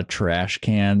a lot of trash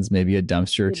cans, maybe a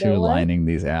dumpster or You two know what? lining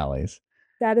these alleys.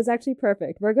 That is actually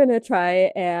perfect. We're gonna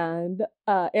try and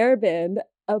airbend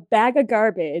a bag of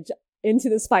garbage into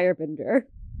this firebender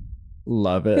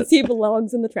Love it. because he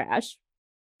belongs in the trash.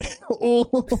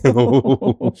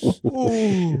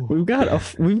 We've got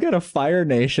a Fire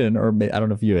Nation, or I don't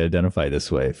know if you identify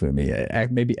this way,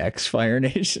 Fumi. Maybe X Fire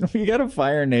Nation. We got a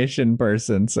Fire Nation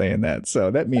person saying that, so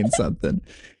that means something.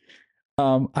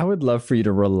 I would love for you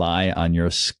to rely on your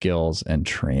skills and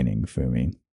training,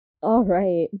 Fumi. All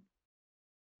right.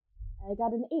 I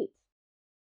got an 8.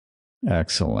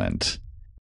 Excellent.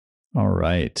 All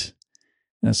right.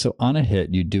 And so on a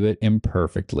hit, you do it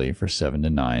imperfectly for 7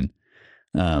 to 9.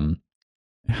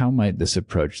 How might this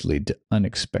approach lead to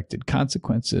unexpected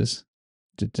consequences?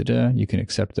 You can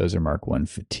accept those or mark 1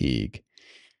 fatigue.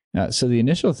 So the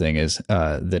initial thing is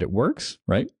that it works,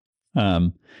 right?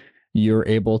 You're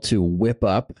able to whip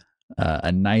up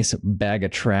a nice bag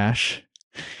of trash,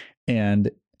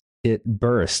 and it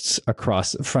bursts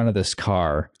across the front of this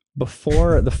car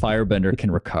before the firebender can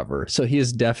recover. So he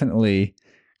is definitely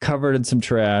covered in some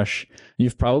trash.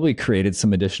 You've probably created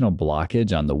some additional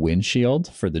blockage on the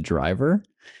windshield for the driver.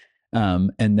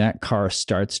 And that car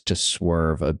starts to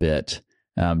swerve a bit,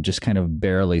 just kind of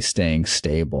barely staying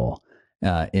stable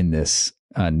in this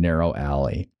narrow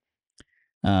alley.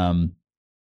 I'm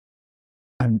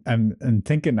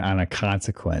thinking on a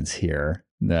consequence here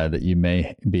that you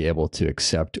may be able to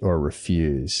accept or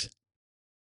refuse.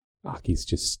 Aki's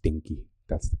just stinky.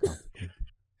 That's the consequence.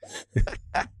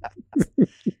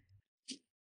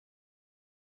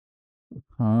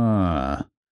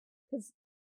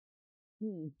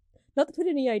 Not to put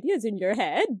any ideas in your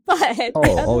head, but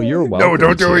Oh, you're welcome. No,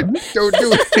 don't do it. to. Don't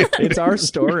do it. It's our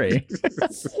story.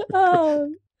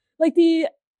 Like the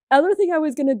other thing I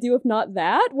was gonna do, if not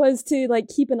that, was to like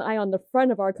keep an eye on the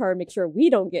front of our car and make sure we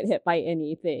don't get hit by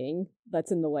anything that's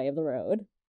in the way of the road.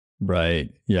 Right.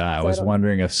 Yeah, I So was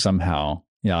wondering if somehow,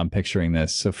 I'm picturing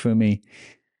this. So Fumi,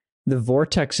 the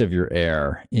vortex of your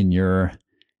air in your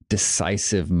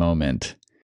decisive moment,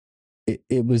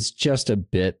 it was just a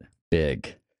bit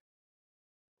big.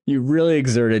 You really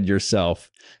exerted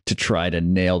yourself to try to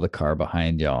nail the car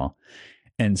behind y'all.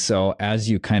 And so as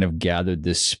you kind of gathered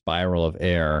this spiral of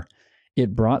air,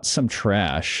 it brought some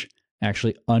trash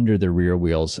actually under the rear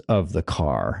wheels of the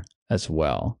car as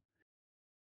well.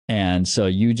 And so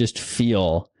you just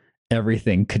feel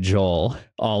everything cajole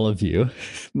all of you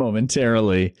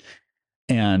momentarily.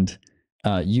 And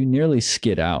you nearly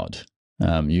skid out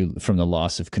from the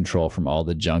loss of control from all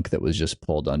the junk that was just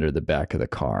pulled under the back of the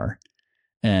car.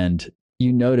 And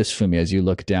you notice, Fumi, as you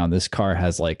look down, this car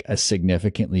has like a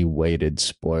significantly weighted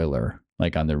spoiler,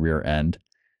 like on the rear end.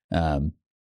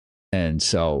 And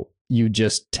so you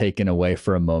just taken away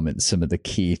for a moment some of the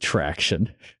key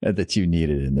traction that you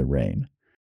needed in the rain.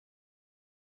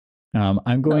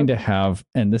 I'm going to have,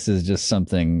 and this is just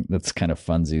something that's kind of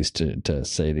funsies to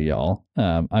say to y'all.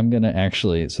 I'm going to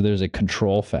actually, so there's a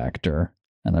control factor,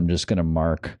 and I'm just going to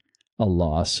mark a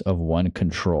loss of 1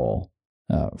 control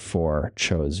for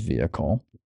Cho's vehicle.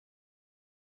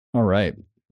 All right.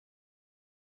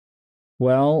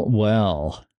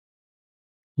 Well.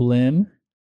 Lynn?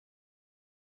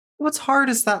 What's hard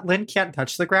is that Lynn can't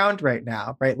touch the ground right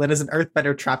now, right? Lynn is an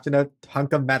earthbender trapped in a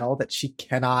hunk of metal that she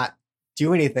cannot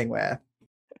do anything with.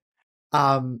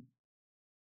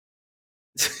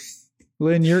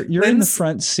 Lynn, you're in the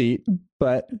front seat,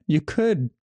 but you could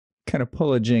kind of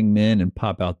pull a Jing Min and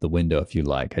pop out the window if you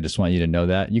like. I just want you to know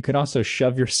that. You could also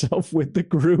shove yourself with the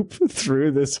group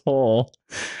through this hole.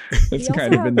 It's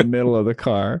kind of in the middle of the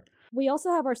car. We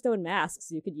also have our stone masks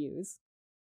you could use.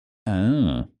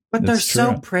 Oh. But they're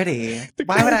so pretty.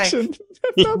 Why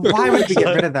would we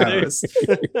get rid of those?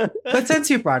 But since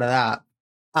you brought it up,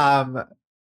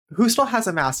 who still has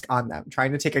a mask on them?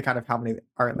 Trying to take account of how many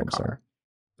are in the car.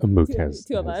 Amuk has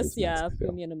two of us, his yeah, mask,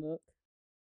 Fumi and Amuk.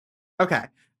 Okay.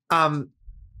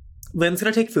 Lynn's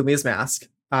gonna take Fumi's mask.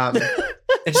 And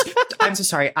I'm so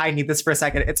sorry. I need this for a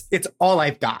second. It's all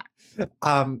I've got.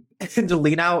 And to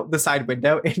lean out the side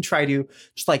window and try to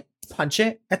just like punch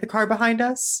it at the car behind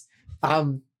us.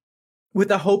 With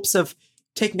the hopes of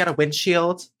taking out a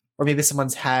windshield or maybe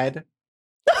someone's head.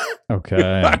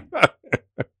 Okay.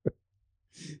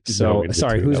 So,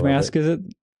 sorry, whose mask is it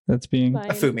that's being?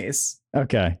 A Fumi's.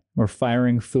 Okay. We're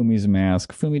firing Fumi's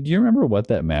mask. Fumi, do you remember what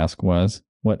that mask was?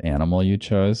 What animal you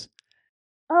chose?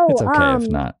 Oh, it's okay if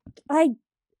not.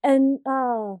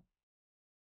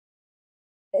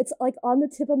 It's like on the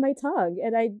tip of my tongue,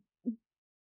 and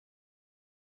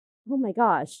oh my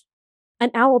gosh,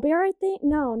 an owl bear, I think.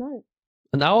 No, not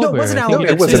An owl No, bear. it was an I owl think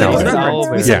bear. it was an owl bear. owl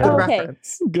We bear. said Yeah. the Okay.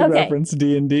 reference. Good Okay. reference,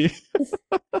 D&D.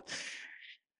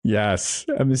 Yes,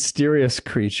 a mysterious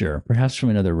creature, perhaps from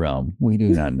another realm. We do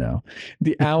not know.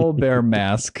 The owl bear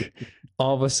mask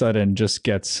all of a sudden just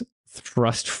gets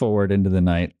thrust forward into the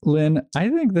night. Lynn, I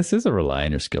think this is a rely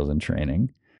on your skills and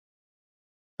training.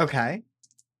 Okay.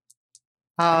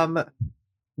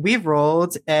 We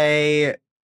rolled a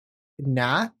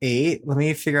nat 8. Let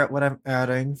me figure out what I'm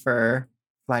adding for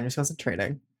flying skills and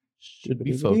training. Should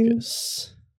be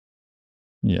focus.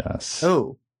 Yes.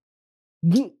 Oh.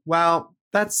 Well,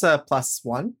 that's a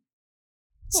 +1.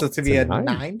 So it's gonna be it's a a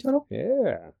 9 total.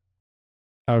 Yeah.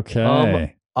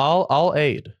 Okay. I'll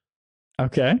aid.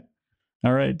 Okay.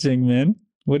 All right, Jingmin,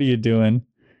 what are you doing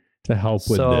to help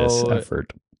with this So-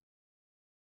 effort?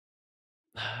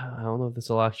 I don't know if this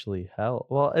will actually help.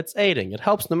 Well, it's aiding. It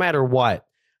helps no matter what.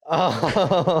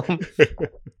 Um,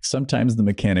 Sometimes the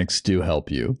mechanics do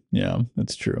help you. Yeah,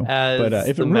 that's true. as But if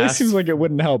it the really mask- seems like it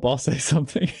wouldn't help, I'll say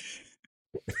something.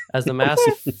 as the mask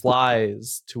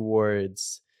flies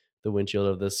towards the windshield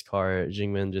of this car,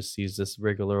 Jingmin just sees this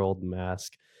regular old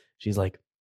mask. She's like,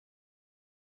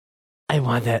 I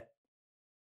want that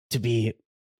to be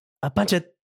a bunch of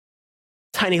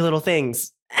tiny little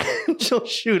things. And she'll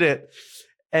shoot it.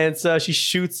 And so she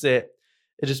shoots it.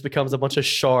 It just becomes a bunch of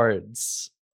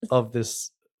shards of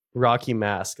this rocky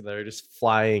mask that are just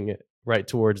flying right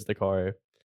towards the car.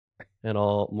 And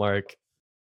I'll mark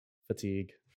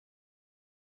fatigue.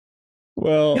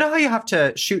 Well, You know how you have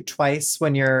to shoot twice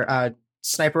when you're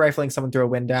sniper rifling someone through a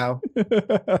window?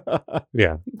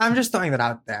 Yeah. I'm just throwing that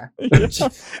out there.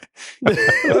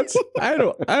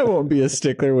 I won't be a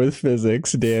stickler with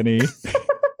physics, Danny.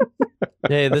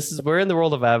 Hey, we're in the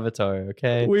world of Avatar,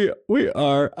 okay? We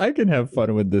are. I can have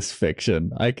fun with this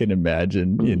fiction. I can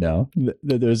imagine, that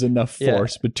there's enough Yeah.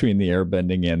 force between the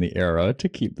airbending and the arrow to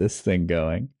keep this thing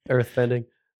going. Earthbending.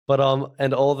 But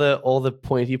and all the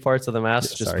pointy parts of the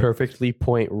mask Yeah, just sorry. perfectly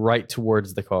point right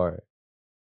towards the car.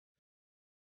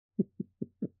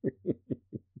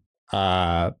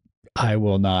 I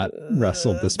will not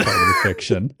wrestle this part of the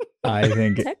fiction. I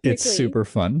think it's Technically. super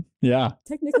fun. Yeah.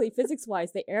 technically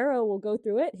physics-wise. The arrow will go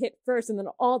through it, hit first, and then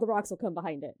all the rocks will come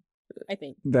behind it. I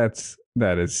think. That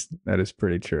is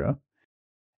pretty true.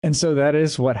 And so that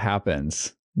is what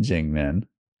happens, Jingmin.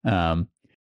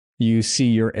 You see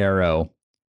your arrow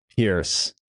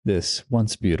pierce this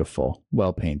once beautiful,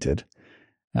 well painted,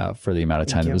 for the amount of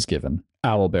Thank time you. that was given,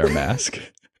 owl bear mask,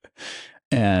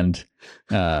 and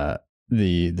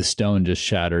the stone just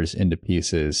shatters into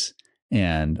pieces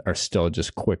and are still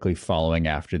just quickly following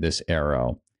after this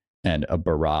arrow, and a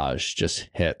barrage just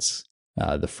hits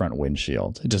the front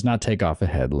windshield. It does not take off a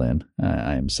head, Lynn.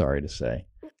 I am sorry to say.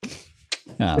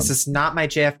 This is not my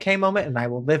JFK moment, and I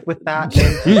will live with that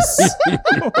in peace.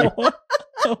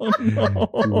 Oh, no.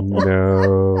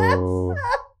 No.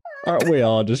 Aren't we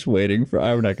all just waiting for?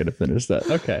 I'm not going to finish that.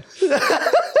 Okay.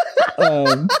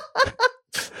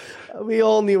 We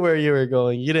all knew where you were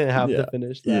going. You didn't have Yeah. to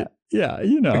finish Yeah, that.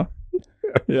 yeah,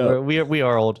 yeah. We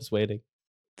are all just waiting.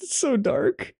 It's so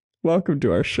dark. Welcome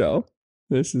to our show.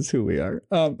 This is who we are.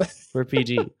 We're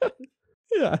PG.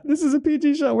 Yeah, this is a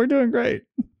PG show. We're doing great.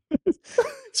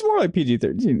 It's more like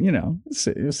PG-13.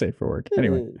 It's safe for work.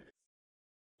 Anyway.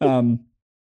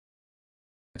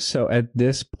 So at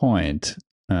this point,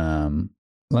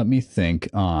 let me think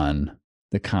on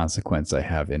the consequence I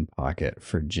have in pocket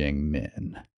for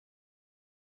Jingmin.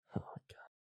 Oh my god.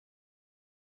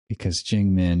 Because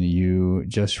Jingmin, you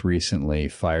just recently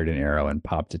fired an arrow and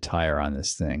popped a tire on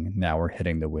this thing. Now we're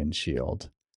hitting the windshield.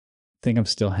 I think I'm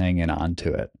still hanging on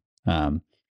to it.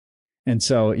 And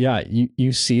so, yeah,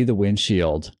 you see the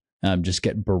windshield just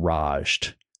get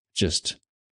barraged, just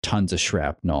tons of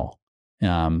shrapnel.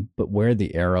 But where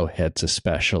the arrow hits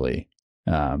especially,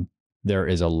 there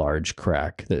is a large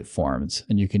crack that forms,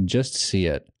 and you can just see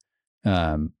it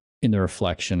in the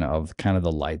reflection of kind of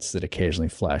the lights that occasionally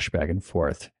flash back and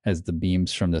forth as the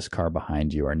beams from this car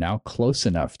behind you are now close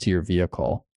enough to your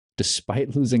vehicle,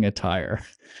 despite losing a tire,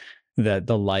 that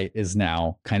the light is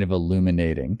now kind of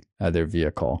illuminating their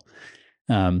vehicle.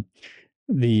 Very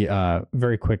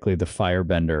quickly, the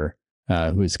firebender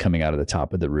who is coming out of the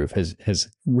top of the roof has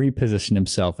repositioned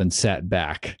himself and sat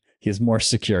back. He is more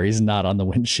secure. He's not on the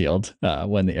windshield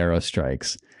when the arrow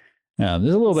strikes. There's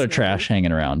a little bit of trash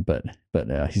hanging around, but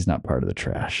he's not part of the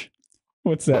trash.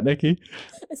 What's that, Nikki?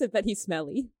 I said, but he's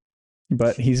smelly.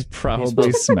 But he's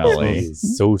probably smelly.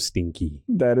 He's so stinky.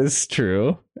 That is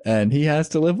true. And he has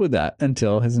to live with that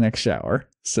until his next shower.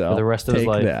 So For the rest of his take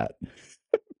life. that.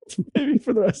 maybe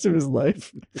for the rest of his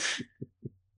life.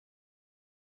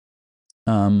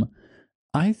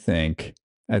 I think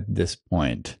at this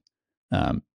point,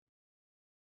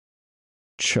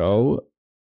 Cho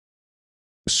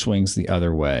swings the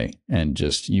other way, and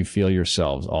just you feel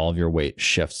yourselves, all of your weight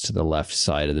shifts to the left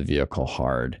side of the vehicle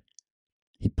hard.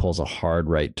 He pulls a hard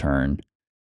right turn.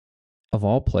 Of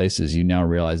all places, you now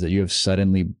realize that you have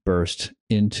suddenly burst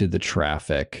into the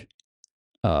traffic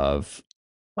of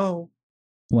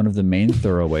one of the main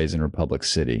thoroughways in Republic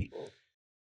City.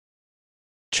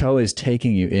 Cho is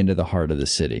taking you into the heart of the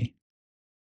city.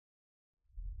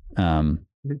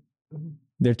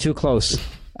 They're too close.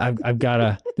 I've got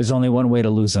to, there's only one way to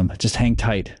lose them. Just hang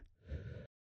tight.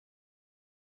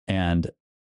 And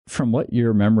from what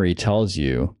your memory tells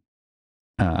you,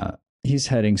 he's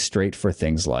heading straight for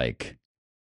things like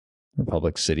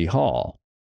Republic City Hall,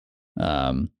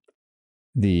 the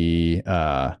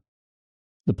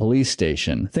police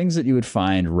station, things that you would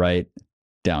find right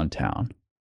downtown.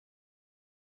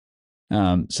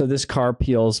 So this car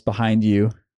peels behind you,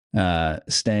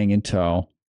 staying in tow,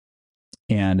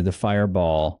 and the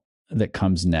fireball that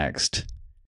comes next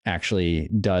actually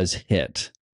does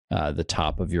hit the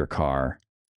top of your car.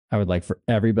 I would like for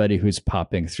everybody who's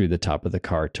popping through the top of the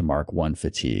car to mark 1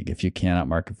 fatigue. If you cannot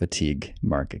mark a fatigue,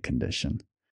 mark a condition.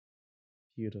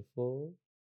 Beautiful.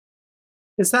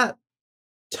 Is that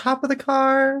top of the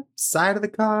car, side of the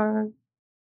car?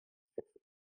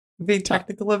 Being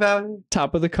technical about it?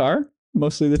 Top of the car?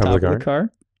 Mostly the top of the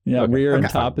car. Yeah, Okay. rear and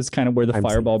Okay. top is kind of where the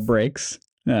fireball breaks.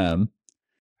 I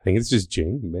think it's just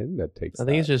Jing Min that takes I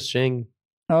think it's just Jing.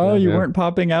 Oh, Yeah. you Yeah. weren't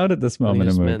popping out at this moment,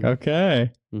 just Amuk. men.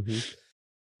 Okay. Mm-hmm.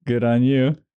 Good on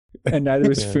you. And neither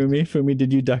was Yeah. Fumi. Fumi,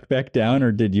 did you duck back down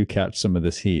or did you catch some of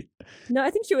this heat? No, I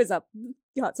think she was up,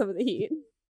 got some of the heat.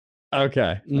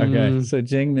 Okay. Okay. Mm. So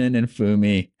Jingmin and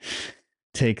Fumi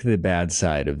take the bad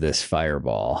side of this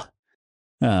fireball.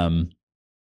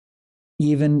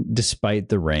 Even despite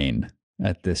the rain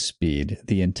at this speed,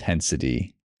 the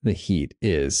intensity, the heat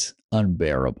is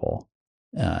unbearable,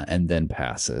 and then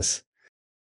passes.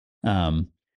 At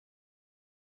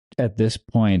this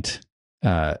point,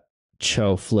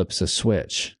 Cho flips a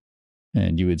switch,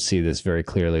 and you would see this very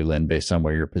clearly, Lynn, based on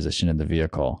where you're positioned in the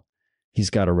vehicle. He's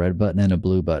got a red button and a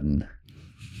blue button,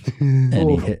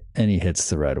 and he hits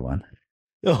the red one.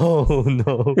 Oh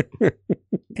no.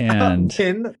 And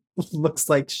Pin looks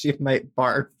like she might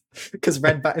barf because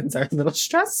red buttons are a little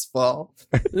stressful.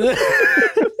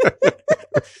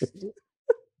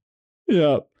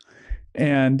 yeah,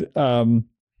 and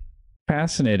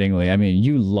fascinatingly, I mean,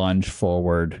 you lunge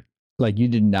forward like you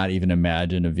did not even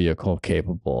imagine a vehicle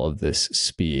capable of this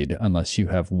speed unless you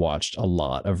have watched a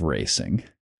lot of racing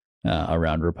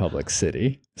around Republic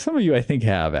City. Some of you, I think,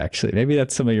 have actually. Maybe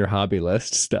that's some of your hobby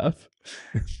list stuff.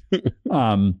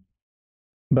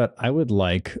 But I would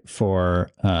like for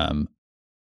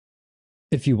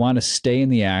if you want to stay in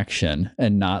the action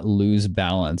and not lose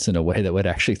balance in a way that would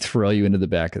actually throw you into the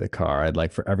back of the car, I'd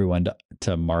like for everyone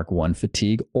to mark 1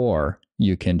 fatigue, or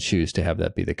you can choose to have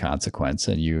that be the consequence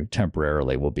and you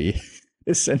temporarily will be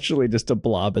essentially just a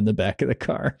blob in the back of the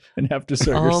car and have to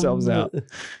sort yourselves out.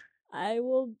 I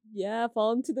will,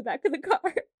 fall into the back of the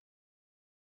car.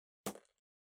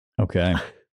 Okay.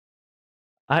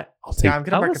 I'll take. Yeah, I'm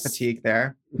gonna I mark a was- fatigue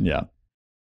there. Yeah.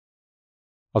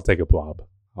 I'll take a blob.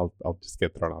 I'll just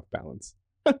get thrown off balance.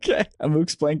 Okay.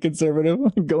 Amuk's playing conservative.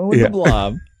 I'm going with the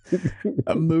blob.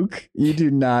 Amuk, you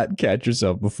do not catch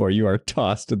yourself before you are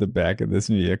tossed to the back of this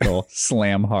vehicle,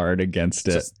 slam hard against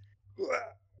it. Just-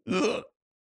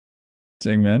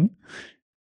 Jingmin?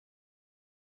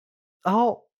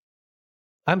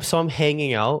 I'm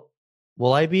hanging out.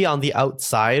 Will I be on the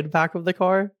outside back of the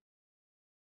car?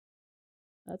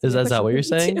 That's a Is good that what question you're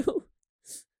for me, saying? too.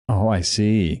 Oh, I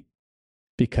see.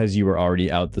 Because you were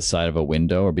already out the side of a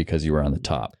window, or because you were on the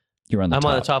top? You were on the I'm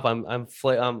top. on the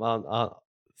top. I'm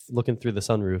looking through the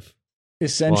sunroof.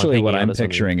 Essentially, hanging what out I'm of something.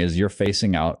 picturing is you're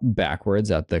facing out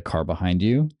backwards at the car behind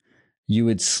you. You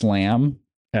would slam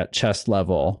at chest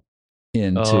level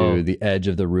into Oh. the edge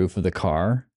of the roof of the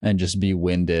car and just be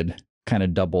winded, kind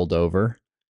of doubled over.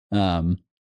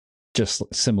 Just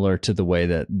similar to the way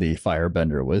that the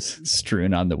firebender was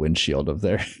strewn on the windshield of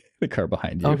the car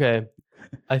behind you. Okay.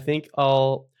 I think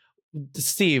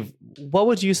Steve, what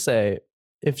would you say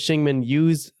if Xingmin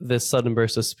used this sudden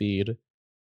burst of speed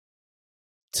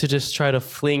to just try to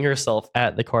fling herself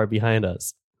at the car behind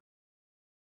us?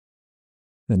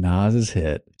 The Nas is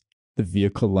hit. The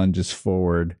vehicle lunges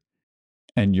forward,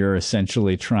 and you're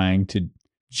essentially trying to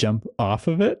jump off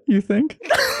of it, you think?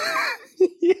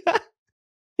 Yeah.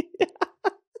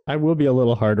 I will be a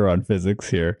little harder on physics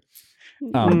here.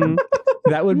 Mm.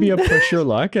 That would be a push your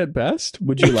luck at best.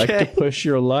 Would you like to Okay. push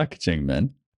your luck,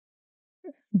 Jingmin?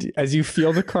 As you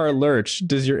feel the car lurch,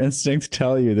 does your instinct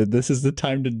tell you that this is the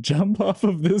time to jump off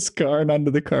of this car and onto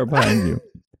the car behind you?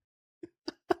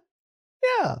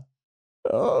 Yeah.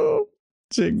 Oh,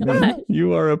 Jingmin, God.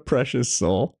 you are a precious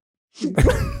soul.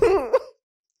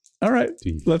 All right,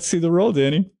 Deep. let's see the roll,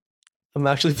 Danny. I'm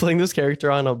actually playing this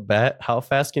character on a bet. How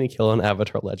fast can you kill an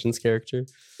Avatar Legends character?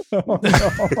 Oh,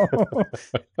 no.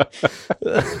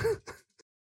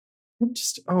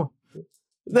 Just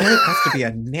that has to be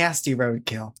a nasty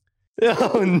roadkill.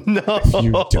 Oh no!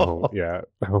 You don't. Yeah.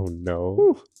 Oh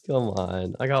no. Come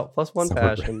on. I got +1 Someone-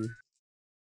 passion.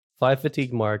 5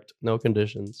 fatigue marked. No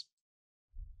conditions.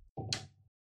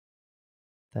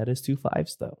 That is 2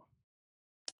 5s though.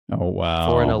 Oh, wow.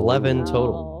 For an 11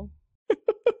 total.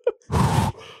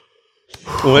 Wow.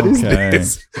 What is Okay.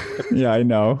 this? Yeah, I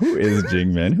know. Who is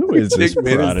Jingmin? Who is this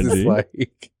Jingmin prodigy? is this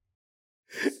like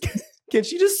Can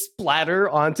she just splatter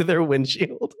onto their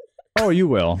windshield, Oh, you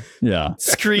will. Yeah.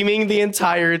 screaming the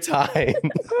entire time?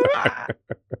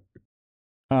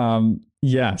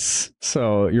 Yes.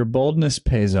 So your boldness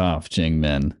pays off,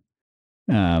 Jingmin.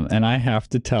 And I have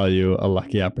to tell you a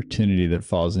lucky opportunity that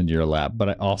falls into your lap, but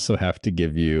I also have to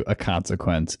give you a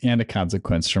consequence and a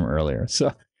consequence from earlier.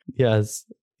 So Yes.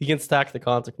 You can stack the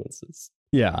consequences.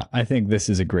 yeah, I think this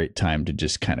is a great time to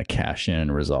just kind of cash in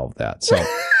and resolve that. So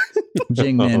oh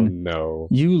Jingmin, no.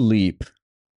 you leap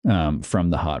from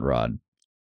the hot rod,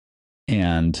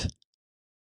 and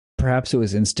perhaps it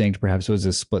was instinct, perhaps it was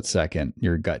a split second.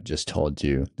 Your gut just told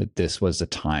you that this was the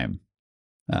time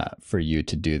for you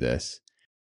to do this.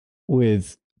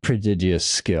 With prodigious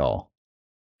skill,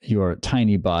 your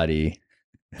tiny body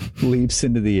leaps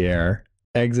into the air,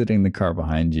 exiting the car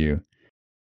behind you.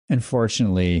 And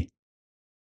fortunately,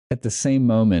 at the same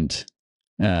moment,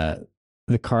 the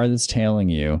car that's tailing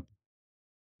you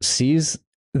sees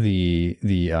the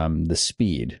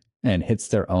speed and hits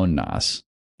their own NOS.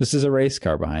 This is a race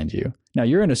car behind you. Now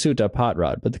you're in a souped-up hot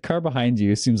rod, but the car behind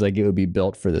you seems like it would be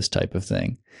built for this type of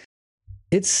thing.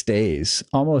 It stays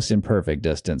almost in perfect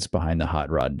distance behind the hot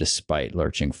rod despite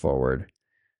lurching forward.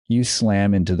 You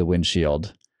slam into the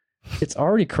windshield. It's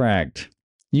already cracked.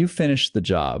 You finished the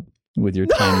job with your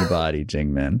tiny body,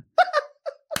 Jingmin.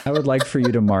 I would like for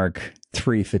you to mark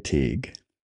 3 fatigue.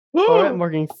 All right,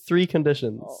 marking 3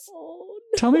 conditions. Oh,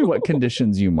 Tell me what no.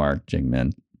 conditions you marked,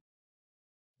 Jingmin.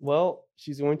 Well,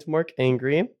 she's going to mark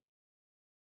angry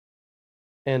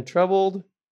and troubled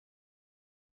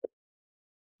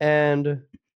and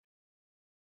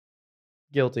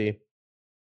guilty.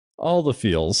 All the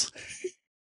feels.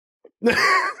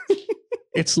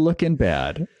 It's looking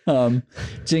bad.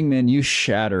 Jingmin, you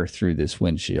shatter through this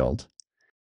windshield.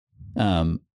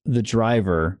 The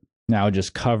driver, now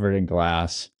just covered in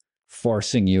glass,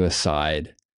 forcing you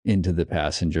aside into the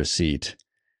passenger seat,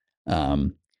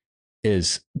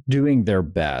 is doing their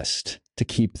best to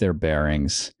keep their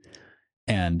bearings,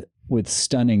 and with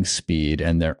stunning speed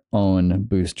and their own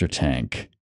booster tank,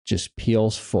 just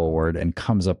peels forward and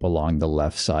comes up along the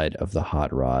left side of the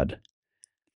hot rod.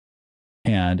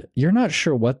 And you're not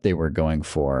sure what they were going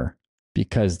for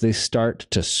because they start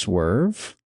to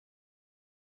swerve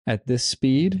at this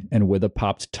speed and with a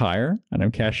popped tire. And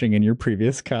I'm cashing in your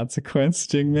previous consequence,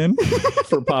 Jingmin,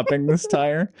 for popping this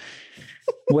tire.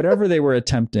 Whatever they were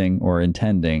attempting or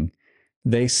intending,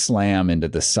 they slam into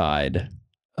the side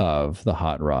of the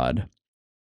hot rod.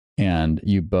 And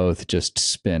you both just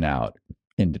spin out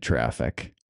into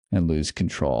traffic and lose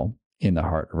control in the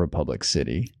heart of Republic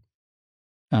City.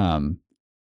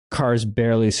 Cars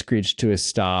barely screech to a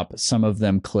stop. Some of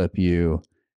them clip you.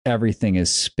 Everything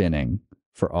is spinning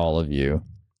for all of you.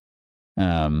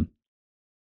 A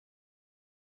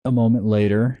moment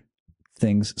later,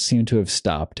 things seem to have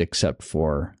stopped except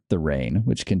for the rain,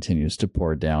 which continues to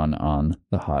pour down on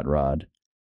the hot rod.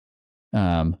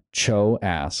 Cho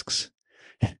asks,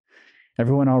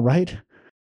 "Everyone all right?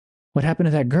 What happened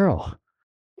to that girl?"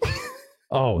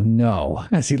 Oh no,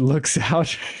 as he looks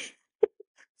out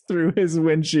through his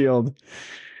windshield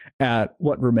at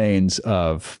what remains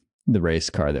of the race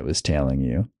car that was tailing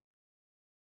you.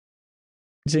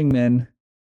 Jingmin,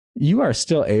 you are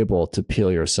still able to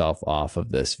peel yourself off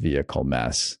of this vehicle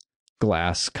mess,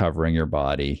 glass covering your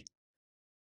body.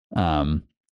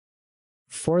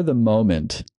 For the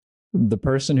moment, the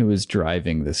person who is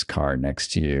driving this car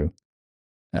next to you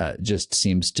just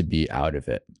seems to be out of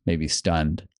it, maybe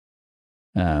stunned.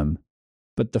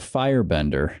 But the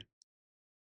firebender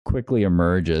quickly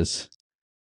emerges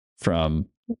from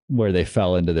where they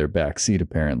fell into their back seat,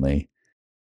 apparently,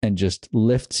 and just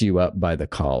lifts you up by the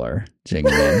collar,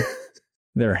 Jingmin.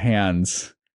 Their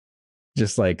hands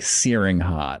just like searing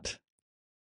hot.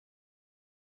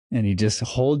 And he just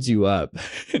holds you up,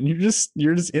 and you're just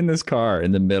in this car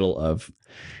in the middle of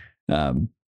a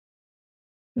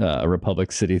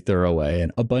Republic City Thoroughway,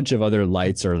 and a bunch of other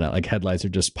lights or like headlights are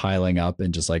just piling up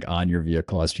and just like on your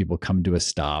vehicle as people come to a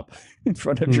stop in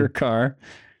front of your car.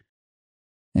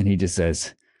 And he just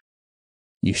says,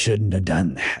 "You shouldn't have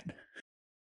done that."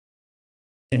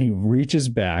 And he reaches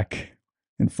back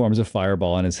and forms a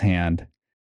fireball in his hand,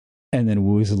 and then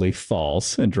woozily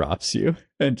falls and drops you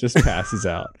and just passes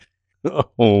out.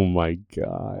 Oh my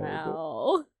God.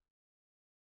 Wow.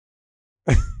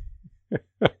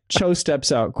 Cho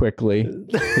steps out quickly,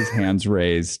 his hands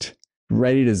raised,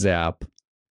 ready to zap,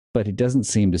 but he doesn't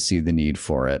seem to see the need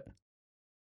for it.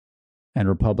 And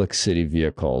Republic City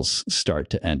vehicles start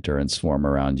to enter and swarm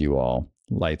around you all,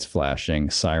 lights flashing,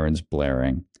 sirens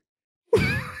blaring.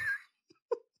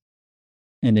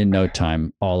 And in no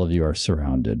time, all of you are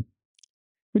surrounded.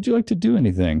 Would you like to do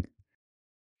anything?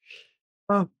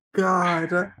 Oh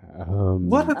God.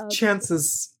 What are the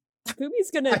chances Fumi's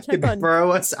gonna I check could on.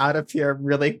 throw us out of here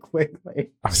really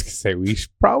quickly? I was gonna say we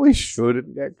probably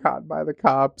shouldn't get caught by the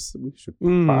cops. We should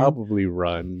probably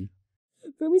run.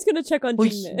 Fumi's gonna check on Well,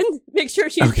 Jingmin. Make sure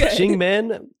she's Okay.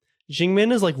 good.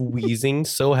 Jingmin is like wheezing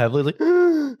so heavily, like,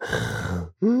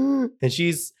 and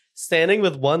she's standing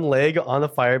with one leg on the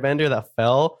firebender that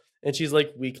fell, and she's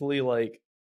like weakly like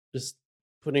just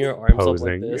putting her arms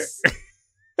Posing. up like this.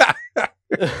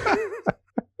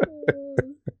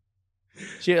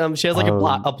 She has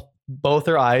like both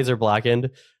her eyes are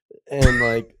blackened, and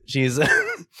like she's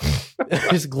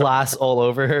just glass all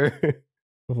over her.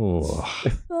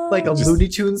 Like a Oh. Looney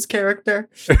Tunes character?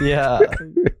 Yeah.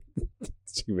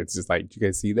 It's just like, did you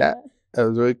guys see that? That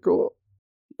was really cool.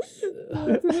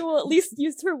 Fumi will at least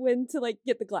use her wind to like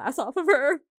get the glass off of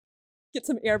her, get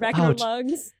some air back in her Ouch.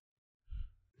 lungs.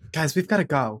 Guys, we've got to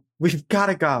go. We've got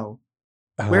to go.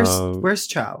 Um, Where's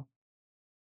Cho?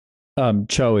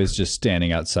 Cho is just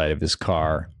standing outside of his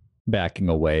car, backing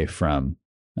away from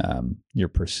your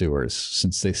pursuers,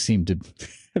 since they seem to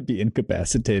be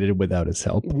incapacitated without his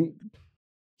help.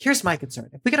 Here's my concern.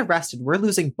 If we get arrested, we're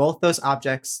losing both those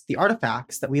objects, the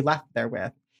artifacts that we left there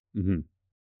with. mhm.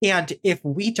 And if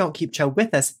we don't keep Cho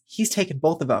with us, he's taken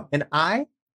both of them. And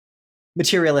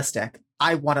materialistic,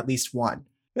 I want at least one.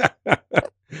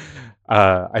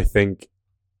 I think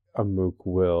Amuk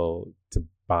will, to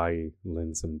buy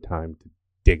Lynn some time to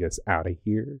dig us out of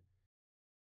here,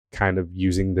 kind of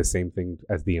using the same thing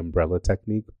as the umbrella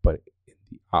technique, but in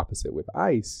the opposite with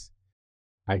ice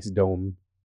dome,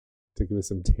 to give us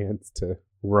some chance to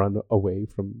run away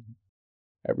from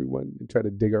everyone and try to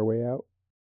dig our way out.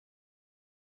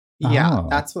 Yeah, Oh.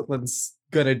 that's what Lynn's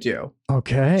gonna do.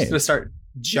 Okay. She's gonna start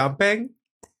jumping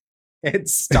and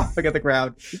stomping at the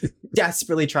ground,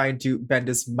 desperately trying to bend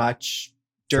as much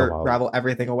dirt, So, gravel,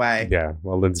 everything away Yeah,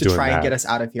 well, Lynn's to doing try that, and get us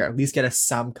out of here. At least get us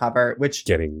some cover, which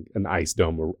getting an ice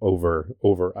dome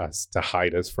over us to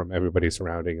hide us from everybody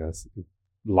surrounding us,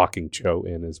 locking Cho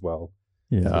in as well.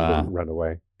 So we Yeah. wouldn't run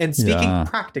away. and speaking Yeah.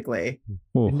 practically,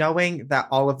 Ooh. knowing that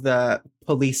all of the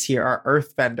police here are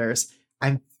earthbenders,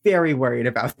 I'm very worried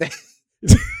about this.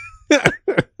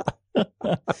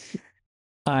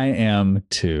 I am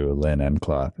too, Lynn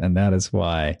Encloth, and that is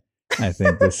why I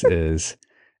think this is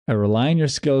a rely on your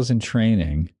skills and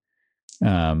training.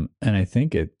 And I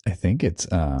think it's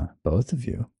both of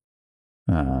you.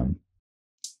 For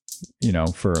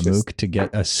Amuk to get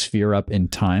a sphere up in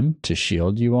time to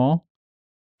shield you all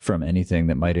from anything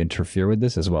that might interfere with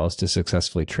this, as well as to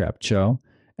successfully trap Cho.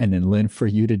 And then Lynn, for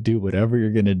you to do whatever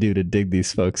you're going to do to dig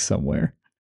these folks somewhere.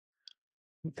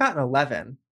 We've got an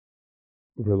 11.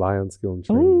 Rely on skill and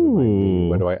training. Remind me, Ooh.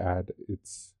 what do I add?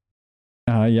 It's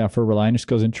For rely on your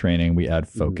skills and training, we add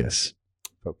focus.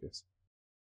 focus.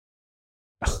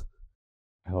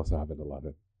 I also have an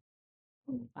 11.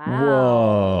 Wow.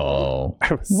 Whoa. I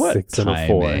have a What 6 and a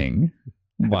 4. timing.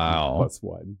 Wow. Plus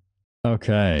 1.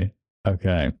 Okay.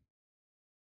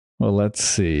 Well, let's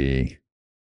see.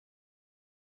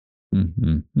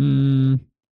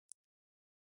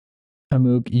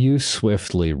 Amuk, you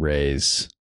swiftly raise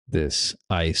this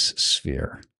ice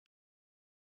sphere.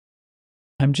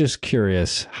 I'm just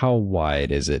curious, how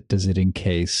wide is it? Does it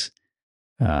encase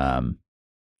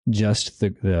just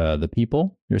the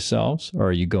people yourselves, or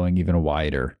are you going even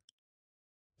wider?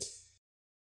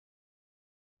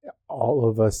 All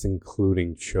of us,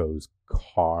 including Cho's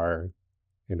car,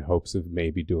 in hopes of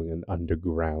maybe doing an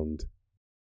underground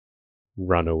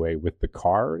runaway with the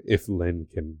car if Lynn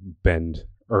can bend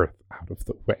Earth out of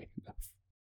the way enough.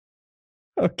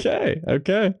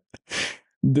 Okay.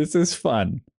 This is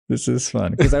fun. This is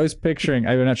fun because I was picturing.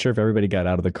 I'm not sure if everybody got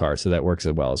out of the car, so that works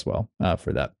as well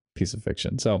for that piece of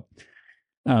fiction. So,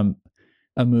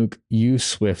 Amuk, you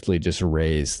swiftly just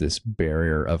raise this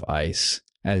barrier of ice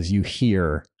as you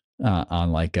hear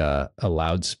on like a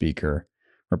loudspeaker,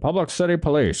 Republic City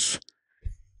Police.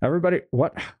 Everybody,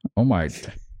 what? Oh my!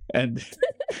 And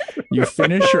you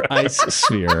finish your ice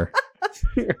sphere.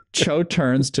 Cho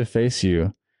turns to face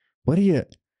you. What are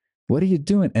you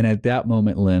doing? And at that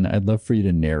moment, Lynn, I'd love for you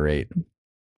to narrate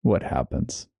what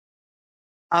happens.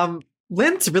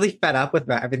 Lynn's really fed up with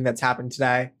everything that's happened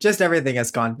today. Just everything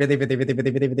has gone really, really, really,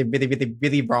 really, really, really, really, really,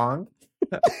 really wrong.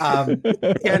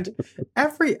 And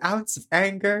every ounce of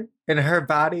anger in her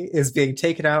body is being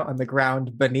taken out on the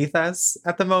ground beneath us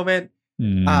at the moment.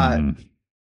 Lynn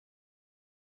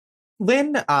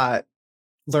learned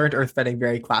earthbending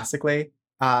very classically,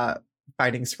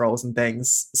 fighting scrolls and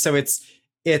things. So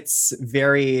it's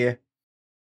very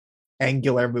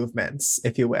angular movements,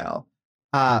 if you will.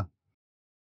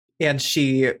 And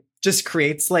she just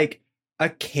creates like a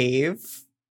cave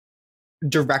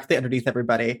directly underneath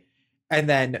everybody. And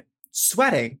then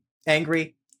sweating,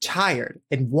 angry, tired,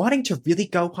 and wanting to really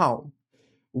go home,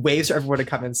 waves for everyone to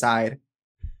come inside.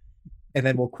 And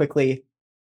then we'll quickly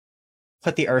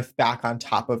put the earth back on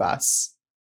top of us.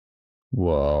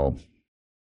 Whoa.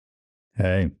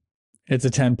 Hey, it's a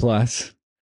 10 plus.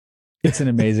 It's an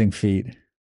amazing feat.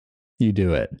 You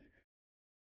do it.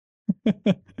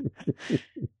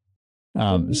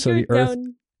 So the earth.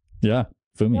 Down, Yeah.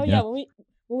 Fumi. oh, yeah.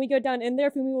 when we go down in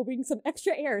there, Fumi will bring some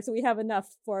extra air so we have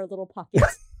enough for our little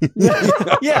pockets.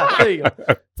 Yeah, there you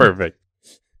go. Perfect.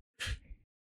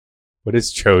 What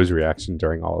is Cho's reaction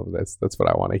during all of this? That's what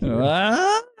I want to hear.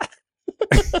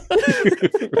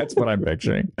 That's what I'm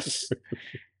picturing.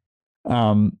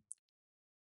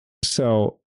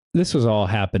 So this was all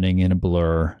happening in a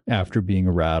blur after being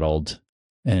rattled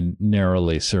and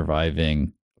narrowly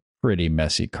surviving a pretty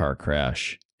messy car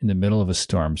crash in the middle of a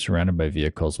storm surrounded by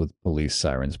vehicles with police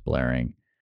sirens blaring.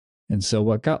 And so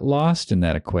what got lost in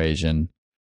that equation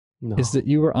is that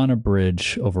you were on a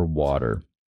bridge over water.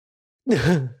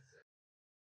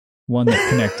 One that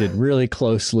connected really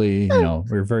closely, we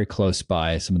were very close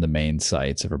by some of the main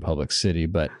sites of Republic City,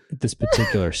 but this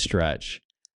particular stretch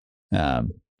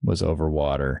was over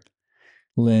water.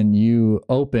 Lynn, you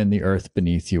open the earth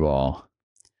beneath you all,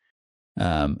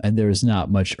 and there is not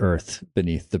much earth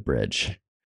beneath the bridge.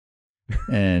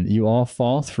 And you all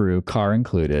fall through, car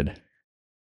included,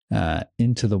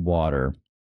 into the water.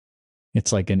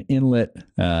 It's like an inlet,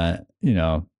 kind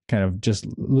of just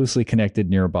loosely connected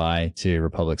nearby to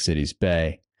Republic City's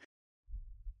bay.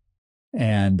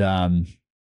 And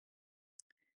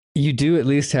you do at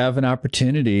least have an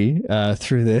opportunity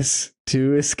through this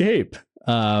to escape.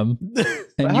 And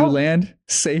you land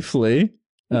safely,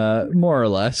 more or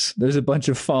less. There's a bunch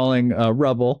of falling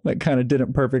rubble that kind of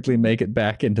didn't perfectly make it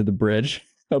back into the bridge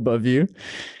above you.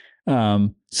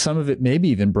 Some of it maybe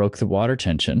even broke the water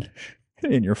tension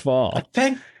in your fall.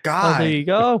 Thank God. Oh, there you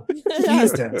go.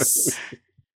 Jesus.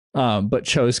 But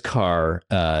Cho's car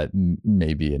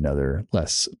may be another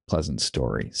less pleasant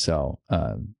story. So,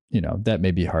 that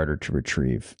may be harder to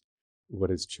retrieve.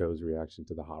 What is Cho's reaction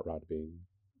to the hot rod being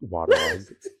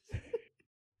waterlogged?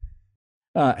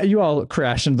 You all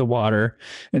crash into the water,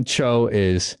 and Cho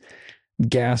is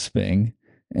gasping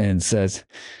and says,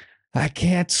 "I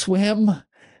can't swim,"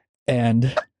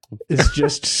 and is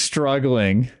just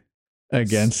struggling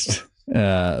against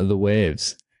the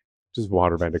waves. Just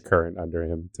waterbend a current under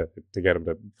him to get him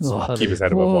to keep his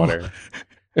head Whoa. above water.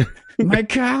 My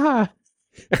car.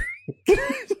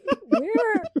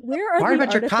 Where are Sorry the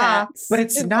about your car, artifacts but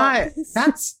it's in not. all this?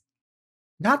 That's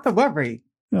not the worry.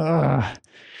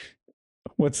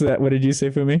 What's that? What did you say,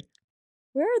 Fumi?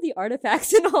 Where are the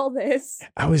artifacts in all this?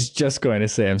 I was just going to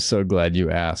say, I'm so glad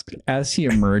you asked. As he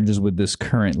emerges with this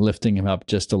current lifting him up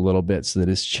just a little bit so that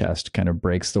his chest kind of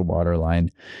breaks the water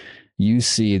line, you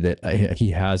see that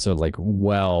he has a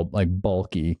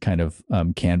bulky kind of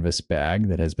canvas bag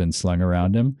that has been slung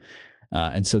around him.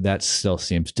 And so that still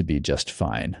seems to be just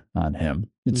fine on him.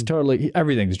 It's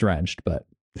everything's drenched, but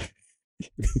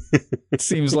it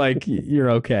seems like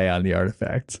you're okay on the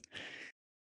artifacts.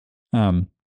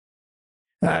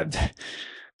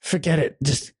 Forget it.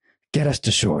 Just get us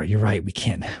to shore. You're right. We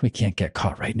can't get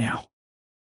caught right now.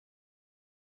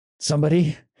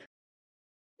 Somebody,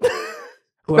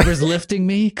 whoever's lifting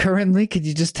me currently, could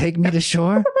you just take me to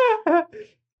shore?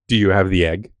 Do you have the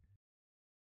egg?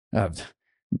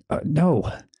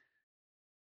 No.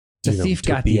 The thief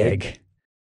got the egg.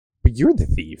 But you're the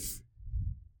thief.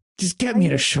 Just get me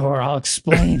to shore. I'll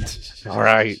explain. All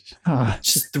right. Ah.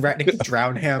 Just threatening to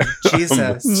drown him.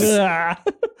 Jesus. Ah.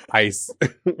 Ice,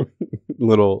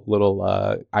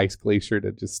 little ice glacier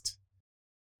to just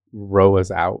row us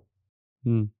out.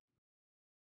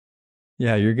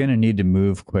 Yeah, you're going to need to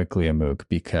move quickly, Amuk,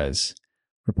 because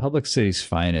Republic City's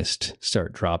finest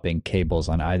start dropping cables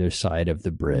on either side of the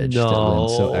bridge that Lynn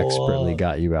so expertly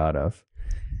got you out of.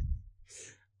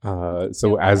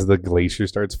 So as the glacier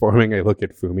starts forming, I look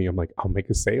at Fumi. I'm like, I'll make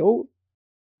a sail.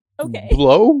 Okay.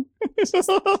 Blow.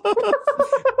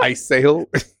 I sail.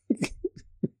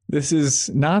 This is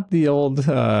not the old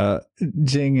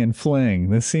jing and fling.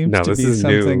 This seems No, to this be is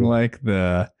something new. like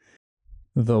the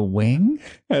wing.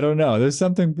 I don't know. There's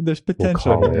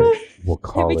potential here. We'll Hey,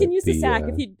 call we can it use the sack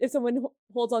if someone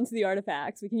holds onto the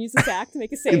artifacts. We can use the sack to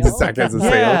make a sail. The sack has a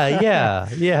sail.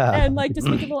 Yeah. And like just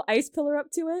make a little ice pillar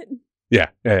up to it. Yeah.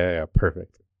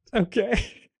 Perfect.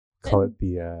 Okay. Call it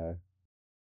the.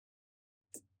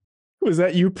 Was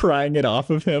that you prying it off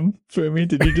of him, Fumi?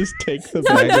 Did you just take the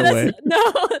No, bag no, away?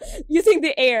 no, using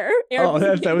the air Oh,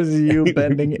 that was you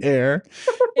bending air.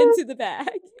 into the bag.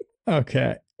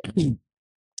 Okay.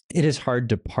 It is hard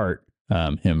to part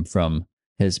him from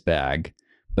his bag,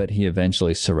 but he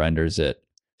eventually surrenders it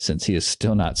since he is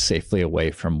still not safely away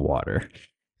from water.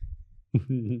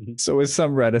 So with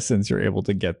some reticence, you're able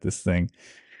to get this thing.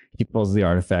 He pulls the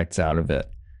artifacts out of it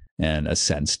and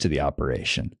ascends to the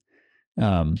operation.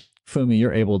 Fumi,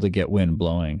 you're able to get wind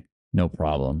blowing. No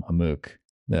problem. Amuk,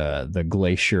 the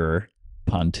glacier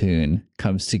pontoon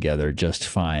comes together just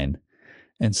fine.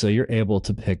 And so you're able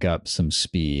to pick up some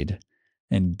speed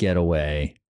and get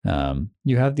away.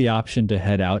 You have the option to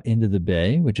head out into the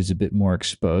bay, which is a bit more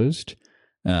exposed.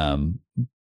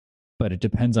 But it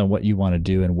depends on what you want to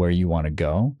do and where you want to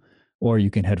go. Or you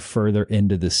can head further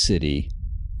into the city.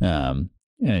 And,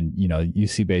 you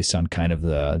see based on kind of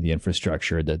the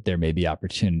infrastructure that there may be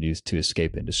opportunities to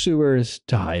escape into sewers,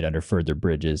 to hide under further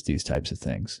bridges, these types of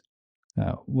things.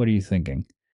 What are you thinking?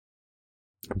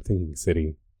 I'm thinking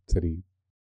city. You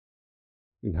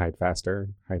can hide faster,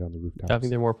 hide on the rooftops. I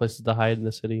think there are more places to hide in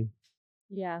the city.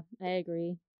 Yeah, I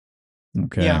agree.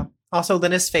 Okay. Yeah. Also,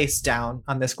 Lynn is face down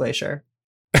on this glacier.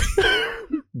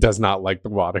 Does not like the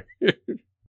water.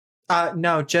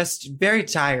 No, just very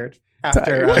tired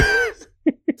after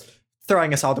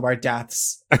throwing us all to our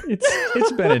deaths.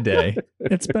 It's been a day.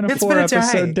 It's been a It's been a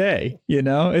 4-episode day.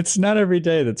 It's not every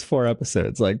day that's 4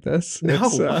 episodes like this.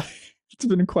 No. It's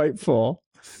been quite full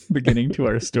beginning to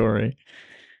our story.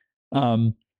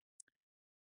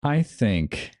 I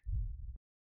think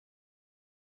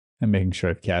I'm making sure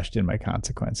I've cashed in my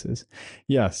consequences.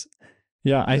 Yes.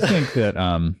 Yeah, I think that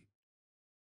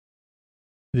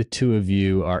the two of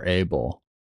you are able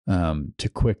to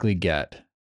quickly get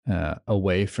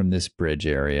away from this bridge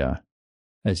area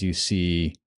as you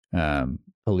see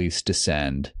police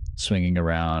descend, swinging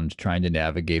around, trying to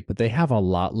navigate, but they have a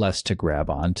lot less to grab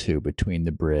onto between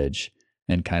the bridge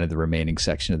and kind of the remaining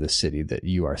section of the city that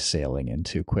you are sailing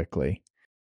into quickly.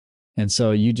 And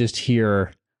so you just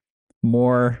hear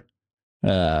more,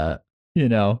 we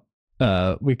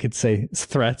could say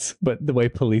threats, but the way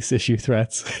police issue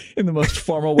threats in the most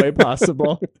formal way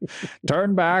possible.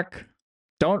 Turn back.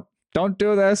 Don't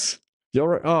do this.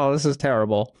 This is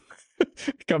terrible.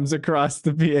 Comes across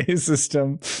the PA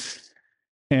system.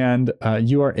 And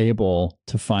you are able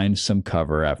to find some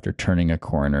cover after turning a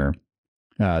corner.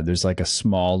 There's like a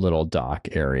small little dock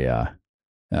area,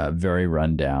 very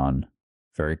rundown,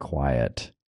 very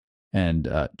quiet. And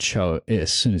Cho,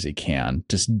 as soon as he can,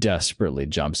 just desperately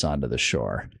jumps onto the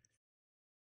shore.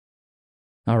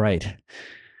 All right.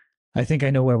 I think I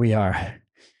know where we are.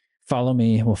 Follow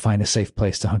me. We'll find a safe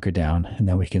place to hunker down, and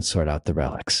then we can sort out the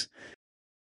relics.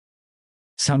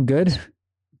 Sound good?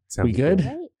 We good?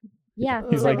 Right? Yeah.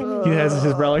 He's like, he has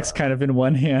his relics kind of in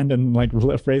one hand and like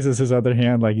raises his other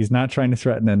hand like he's not trying to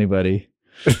threaten anybody.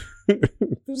 Fumi will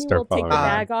take the following.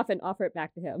 bag off and offer it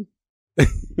back to him.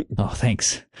 Oh,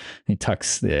 thanks. He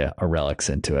tucks the relics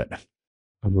into it.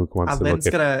 Amuk wants to Lynn's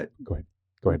look at... gonna. Go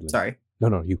ahead, Lynn. Sorry.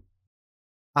 No, you.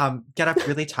 Get up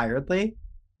really tiredly,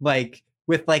 like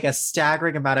with like a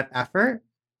staggering amount of effort,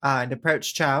 and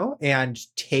approach Chow and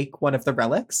take one of the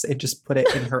relics and just put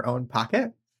it in her own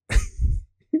pocket.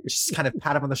 Just kind of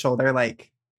pat him on the shoulder,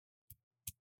 like,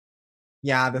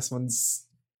 yeah, this one's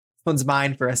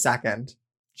mine for a second.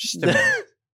 Just a minute.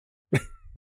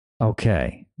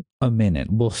 Okay. A minute.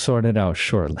 We'll sort it out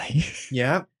shortly.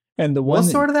 Yeah, And the we'll one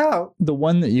sort it out. the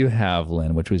one that you have,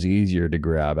 Lynn, which was easier to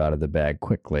grab out of the bag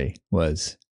quickly,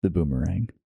 was the boomerang.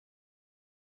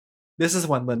 This is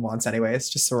one Lynn wants, anyways,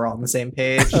 just so we're all on the same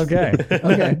page. Okay.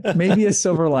 Okay. Maybe a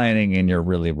silver lining in your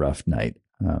really rough night.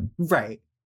 Right.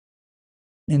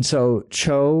 And so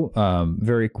Cho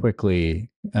very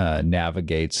quickly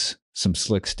navigates some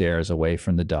slick stairs away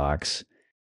from the docks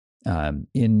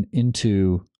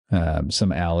into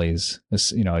some alleys.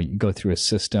 You know, you go through a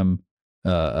system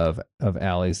of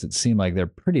alleys that seem like they're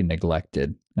pretty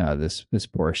neglected. This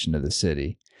portion of the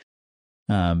city.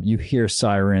 You hear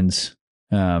sirens.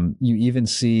 You even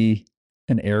see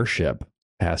an airship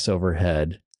pass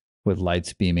overhead with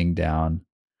lights beaming down,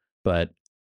 but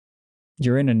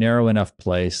you're in a narrow enough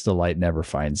place, the light never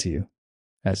finds you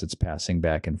as it's passing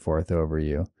back and forth over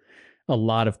you. A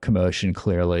lot of commotion,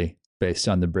 clearly, based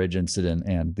on the bridge incident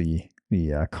and the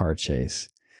car chase.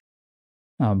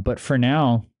 But for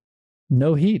now,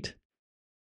 no heat.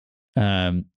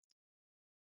 I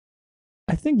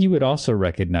think you would also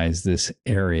recognize this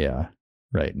area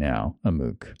right now,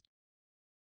 Amuk.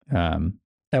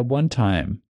 At one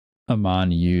time,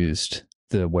 Aman used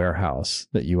the warehouse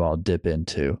that you all dip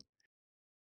into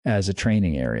as a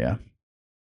training area.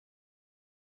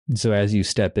 And so as you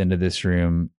step into this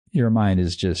room, your mind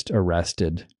is just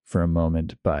arrested for a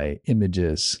moment by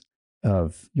images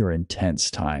of your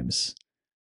intense times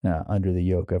under the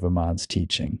yoke of Aman's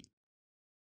teaching.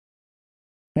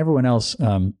 Everyone else,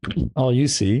 all you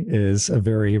see is a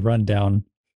very rundown,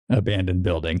 abandoned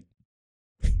building.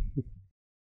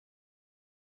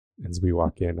 As we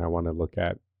walk in, I want to look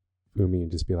at Fumi and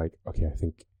just be like, okay, I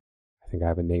think I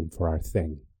have a name for our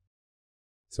thing.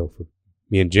 So for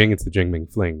me and Jing, it's the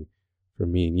Jingming Fling. For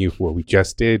me and you, for what we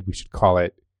just did, we should call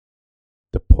it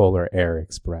the Polar Air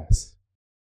Express.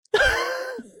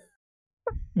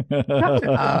 Yeah,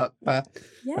 I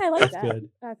like that. Good.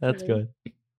 That's actually. good.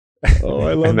 Oh,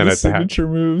 I love the signature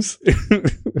moves.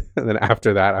 And then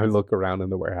after that, I look around in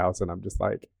the warehouse and I'm just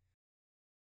like,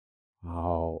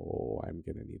 oh, I'm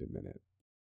going to need a minute.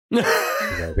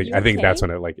 I think that's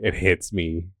when it hits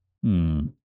me.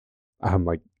 I'm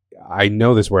like, I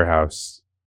know this warehouse.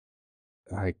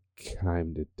 I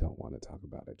kind of don't want to talk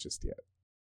about it just yet.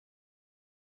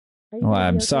 Well,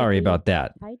 I'm sorry about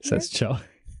that, says Here? Cho.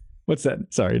 What's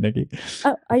that? Sorry, Nikki.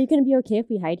 Oh, are you going to be okay if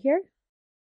we hide here?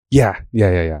 Yeah.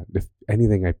 If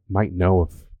anything, I might know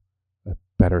of a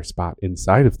better spot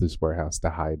inside of this warehouse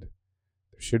to hide.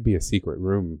 There should be a secret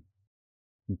room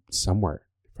somewhere,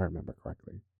 if I remember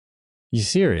correctly. You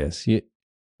serious?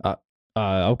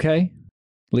 Okay.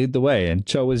 Lead the way. And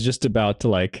Cho was just about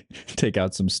to take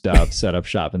out some stuff, set up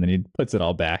shop, and then he puts it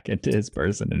all back into his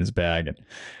person in his bag. And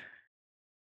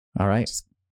all right. Just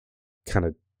kind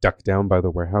of duck down by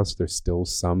the warehouse. There's still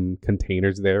some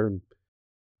containers there, and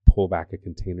pull back a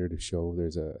container to show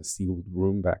there's a sealed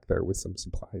room back there with some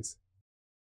supplies.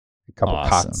 A couple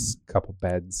cots, a couple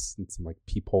beds, and some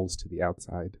peepholes to the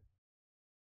outside.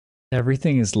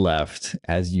 Everything is left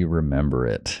as you remember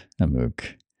it,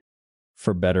 Amuk.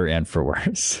 For better and for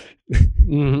worse.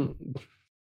 You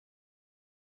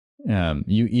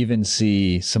even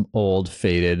see some old,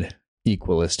 faded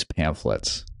equalist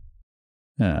pamphlets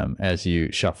as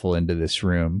you shuffle into this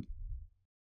room.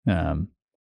 Wow,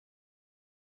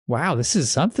 this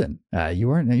is something. You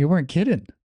weren't kidding.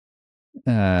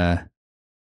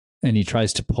 And he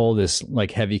tries to pull this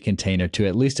heavy container to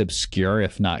at least obscure,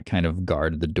 if not kind of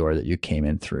guard the door that you came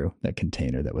in through, that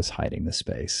container that was hiding the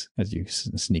space as you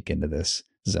sneak into this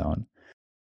zone.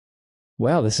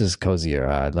 Well, this is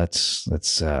cozier. Let's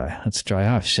dry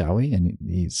off, shall we? And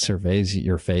he surveys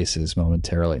your faces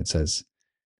momentarily and says,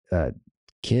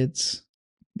 kids?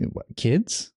 What,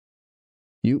 kids?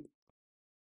 You?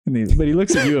 But he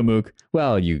looks at you, Amuk.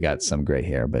 Well, you got some gray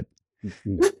hair, but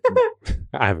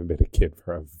I haven't been a kid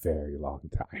for a very long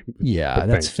time. Yeah,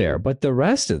 that's fair. But the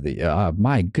rest of the,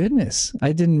 my goodness,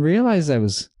 I didn't realize I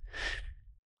was.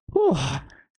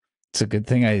 It's a good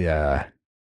thing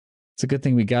it's a good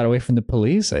thing we got away from the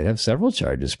police. I have several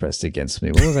charges pressed against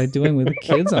me. What was I doing with the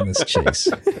kids on this chase?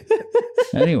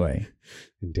 Anyway,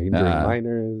 endangering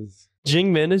minors.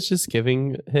 Jingmin is just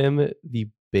giving him the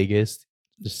biggest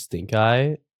stink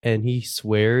eye, and he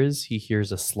swears he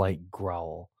hears a slight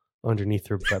growl underneath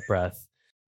her breath.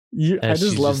 I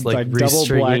just love double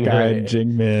black-eyed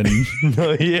Jingmin.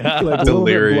 No, yeah, a little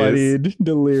bit bloodied,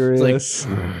 delirious,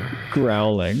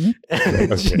 growling,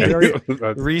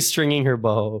 restringing her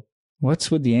bow.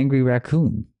 What's with the angry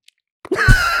raccoon?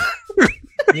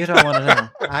 You don't want to know.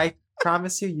 I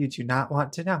promise you do not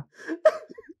want to know.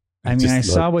 I mean,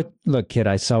 look, kid,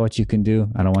 I saw what you can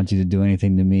do. I don't want you to do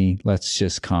anything to me. Let's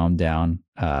just calm down.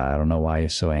 I don't know why you're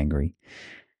so angry.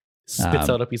 Spits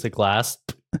out a piece of glass.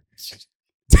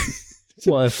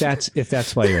 Well, if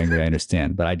that's why you're angry, I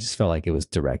understand. But I just felt like it was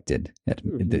directed at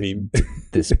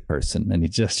this person, and he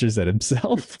gestures at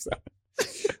himself.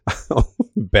 I'll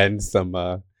bend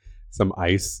some some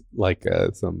ice, like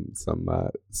some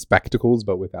spectacles,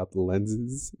 but without the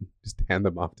lenses. Just hand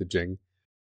them off to Jing.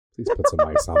 Please put some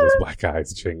ice on those black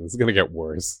eyes, Jing. This is gonna get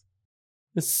worse.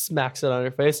 Just smacks it on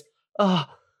her face. Ah.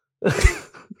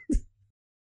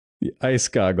 The ice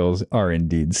goggles are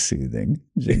indeed soothing,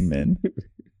 Jingmin.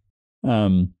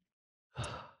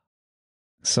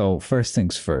 So first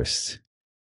things first.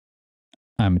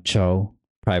 I'm Cho,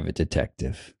 private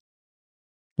detective.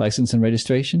 License and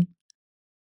registration?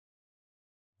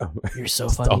 You're so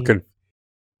Still funny.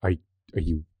 Are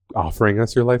you offering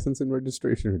us your license and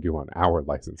registration, or do you want our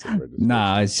license and registration?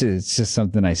 Nah, it's just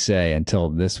something I say until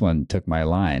this one took my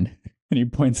line. And he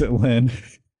points at Lynn.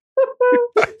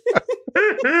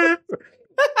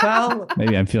 Well,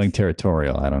 Maybe I'm feeling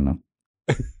territorial. I don't know.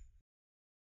 can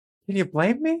you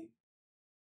blame me? It's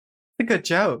a good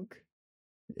joke.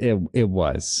 It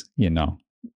was,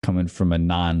 coming from a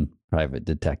non-private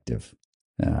detective,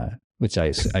 which I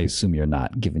assume you're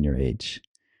not, given your age.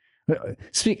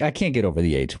 I can't get over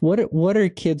the age. What are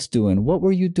kids doing? What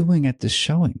were you doing at this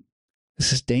showing?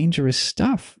 This is dangerous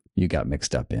stuff you got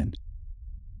mixed up in.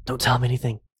 Don't tell him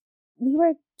anything. We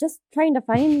were just trying to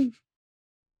find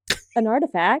an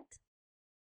artifact.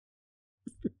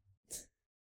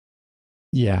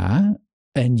 Yeah,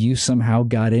 and you somehow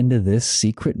got into this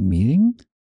secret meeting?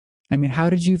 I mean, how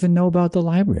did you even know about the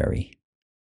library?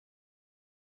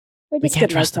 We're We just can't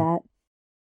good like trust him.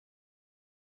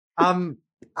 that.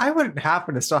 I wouldn't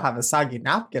happen to still have a soggy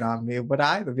napkin on me, would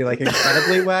I? It'd be like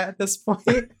incredibly wet at this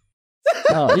point.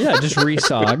 Oh, yeah, just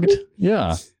resogged.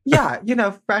 Yeah. Yeah,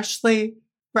 freshly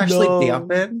No.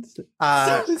 dampened.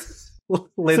 Lynn's So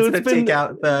gonna it's been- take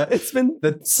out It's been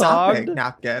the sogged sopping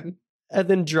napkin. and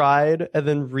then dried and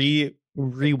then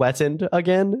re-wetted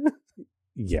again.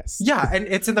 Yes. Yeah, and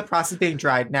it's in the process of being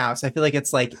dried now, so I feel like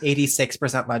it's like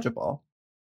 86% legible.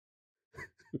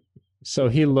 So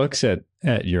he looks at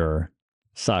your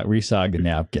resogged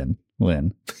napkin,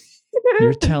 Lynn.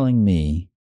 You're telling me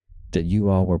that you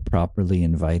all were properly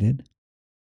invited?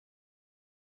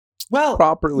 Well,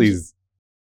 Properly.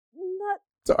 Not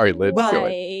Sorry, Lynn. Well, go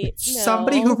ahead. right.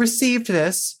 somebody No. who received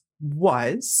this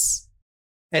was,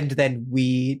 and then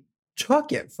we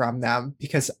took it from them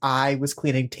because I was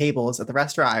cleaning tables at the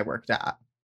restaurant I worked at.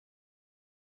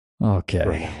 For an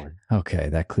Okay. hour. Okay,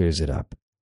 that clears it up.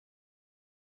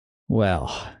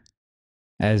 Well,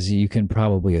 as you can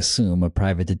probably assume, a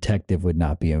private detective would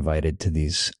not be invited to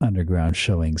these underground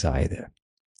showings either.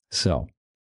 So,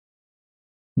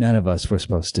 none of us were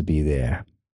supposed to be there.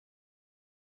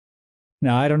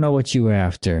 Now, I don't know what you were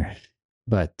after,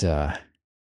 but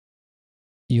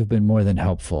you've been more than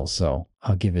helpful, so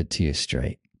I'll give it to you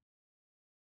straight.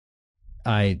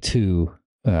 I, too,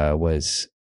 was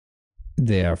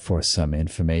there for some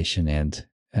information and,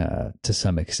 to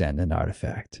some extent, an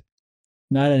artifact.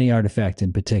 Not any artifact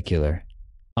in particular.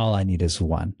 All I need is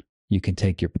one. You can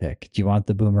take your pick. Do you want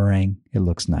the boomerang? It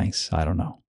looks nice. I don't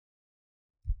know.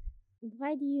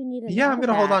 Why do you need an Yeah, I'm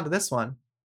gonna hold on to artifact? this one.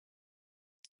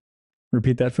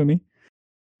 Repeat that for me.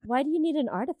 Why do you need an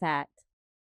artifact?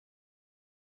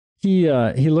 He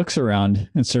looks around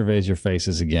and surveys your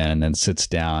faces again and then sits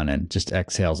down and just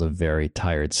exhales a very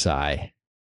tired sigh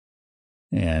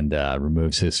and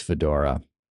removes his fedora.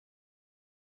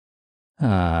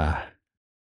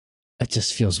 It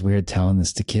just feels weird telling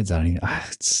this to kids.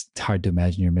 It's hard to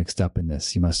imagine you're mixed up in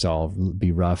this. You must all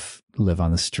be rough, live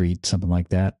on the street, something like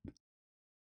that.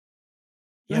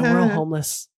 Yeah, we're all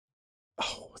homeless.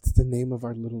 Oh, what's the name of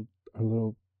our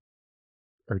little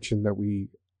urchin that we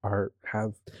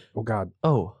have? Oh God,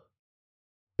 Oh,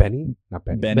 Benny? Not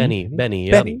Benny. Benny. Benny.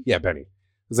 Yep. Benny. Yeah, Benny. I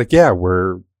was like, yeah,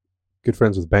 we're good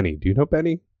friends with Benny. Do you know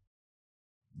Benny?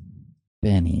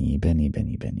 Benny.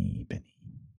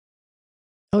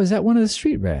 Oh, is that one of the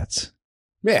street rats?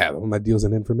 Yeah, the one that deals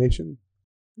in information.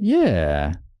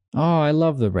 Yeah. Oh, I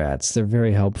love the rats. They're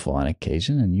very helpful on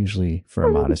occasion and usually for a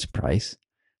modest price.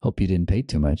 Hope you didn't pay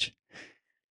too much.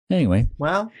 Anyway,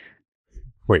 Well,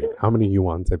 Wait, how many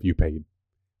yuans have you paid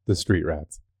the street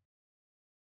rats?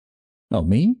 oh,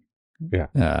 me? Yeah.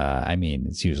 I mean,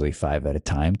 it's usually 5 at a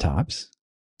time, tops.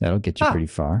 That'll get you Ah. pretty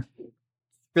far.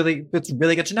 it's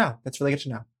really good to know. That's really good to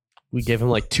know. We gave him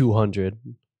like 200.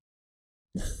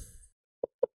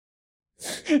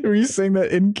 Were you saying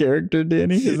that in character,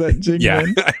 Danny? Is that Jing Yeah,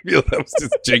 Min? I feel that was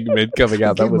just Jingmin coming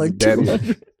out. That Give him was like Danny.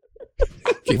 200.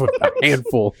 Gave him a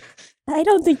handful. I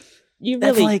don't think you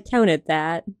That's really like- counted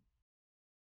that.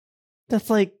 That's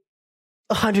like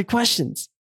 100 questions.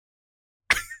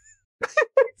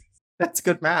 That's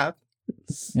good math.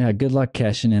 Yeah, good luck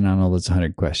cashing in on all those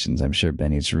 100 questions. I'm sure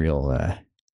Benny's real,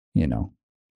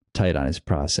 tight on his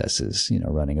processes,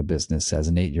 running a business as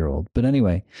an 8-year-old. But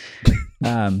anyway,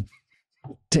 to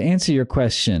answer your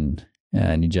question,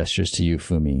 and he gestures to you,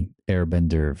 Fumi,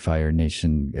 Airbender, Fire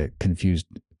Nation, confused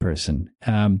person.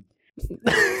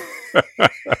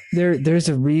 There's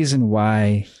a reason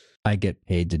why I get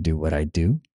paid to do what I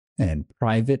do, and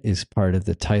private is part of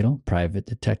the title, private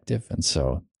detective, and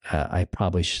so I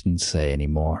probably shouldn't say any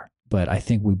more. But I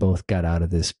think we both got out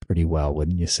of this pretty well,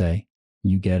 wouldn't you say?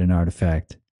 You get an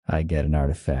artifact, I get an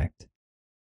artifact,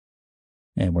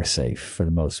 and we're safe for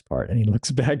the most part. And he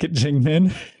looks back at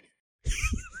Jingmin.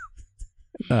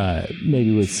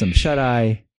 Maybe with some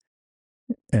shut-eye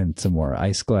and some more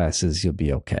ice glasses, you'll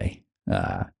be okay.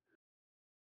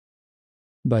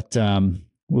 But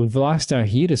we've lost our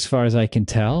heat as far as I can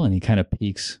tell, and he kind of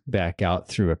peeks back out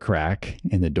through a crack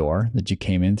in the door that you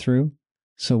came in through.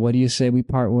 So what do you say we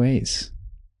part ways?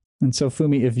 And so,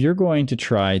 Fumi, if you're going to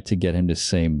try to get him to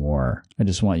say more, I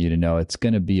just want you to know it's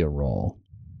going to be a roll.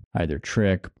 Either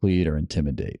trick, plead, or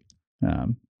intimidate.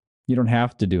 You don't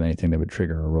have to do anything that would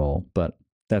trigger a roll, but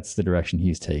that's the direction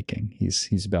he's taking.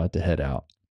 He's about to head out.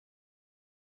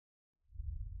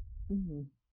 Mm-hmm.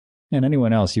 And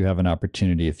anyone else, you have an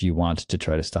opportunity if you want to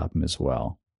try to stop him as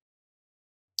well.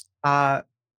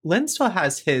 Lynn still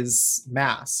has his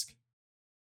mask.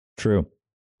 True.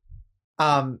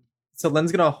 So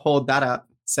Lynn's gonna hold that up,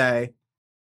 say,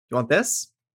 "You want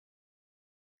this?"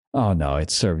 Oh no, it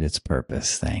served its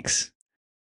purpose. Thanks.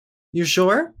 You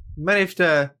sure? You might have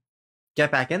to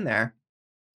get back in there.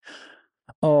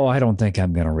 Oh, I don't think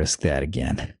I'm gonna risk that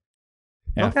again.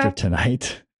 After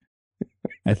tonight.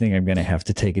 I think I'm going to have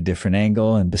to take a different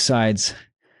angle. And besides,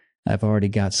 I've already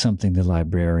got something the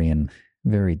librarian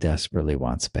very desperately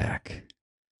wants back.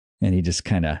 And he just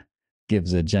kind of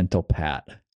gives a gentle pat,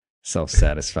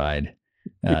 self-satisfied,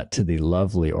 to the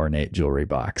lovely ornate jewelry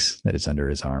box that is under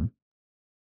his arm.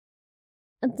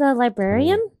 The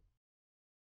librarian?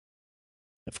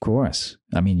 Of course.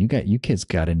 I mean, you kids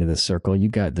got into the circle. You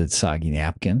got the soggy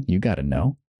napkin. You got to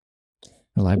know.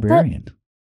 The librarian. But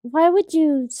why would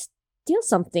you steal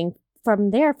something from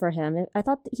there for him? I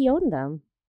thought that he owned them.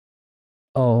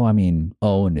 Oh, I mean,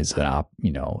 own is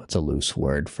it's a loose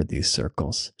word for these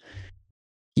circles.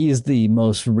 He is the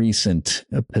most recent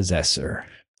possessor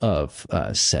of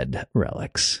said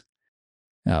relics.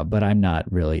 But I'm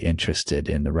not really interested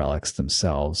in the relics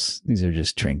themselves. These are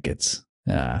just trinkets.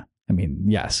 I mean,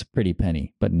 yes, pretty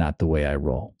penny, but not the way I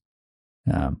roll.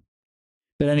 But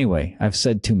anyway, I've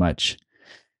said too much.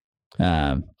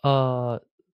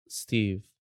 Steve,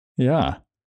 Yeah.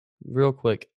 real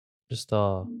quick, just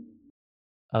out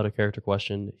of character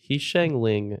question. He Shang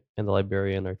Ling and the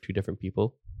librarian are two different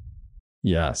people?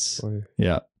 Yes. Or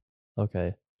Yeah.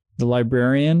 okay. The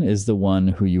librarian is the one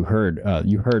who you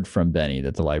heard from Benny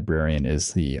that the librarian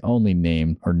is the only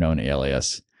name or known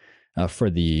alias for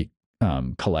the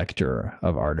collector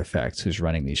of artifacts who's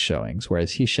running these showings,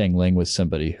 whereas He Shang Ling was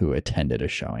somebody who attended a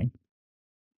showing.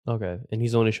 Okay. And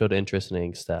he's only showed interest in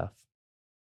Aang's staff.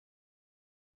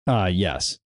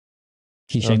 Yes.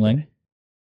 He Shang Ling?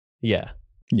 Yeah.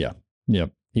 Yeah.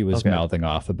 Yep. He was Okay. mouthing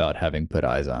off about having put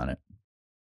eyes on it.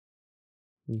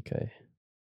 Okay.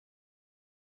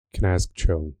 Can I ask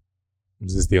Cho,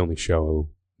 is this the only show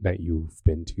that you've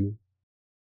been to?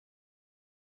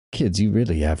 Kids, you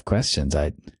really have questions.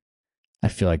 I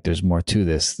feel like there's more to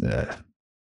this.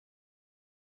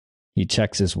 He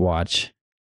checks his watch.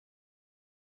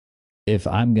 If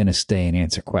I'm going to stay and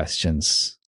answer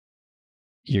questions,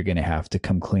 you're going to have to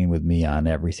come clean with me on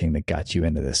everything that got you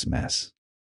into this mess.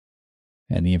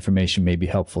 And the information may be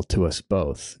helpful to us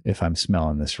both if I'm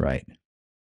smelling this right.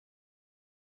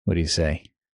 What do you say?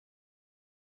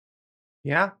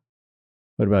 Yeah.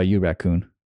 What about you, Raccoon?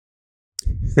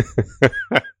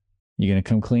 You going to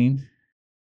come clean?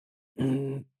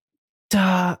 Team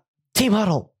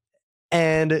huddle.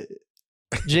 And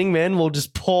Jingmin will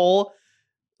just pull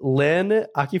Lin,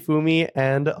 Akifumi,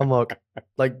 and Amok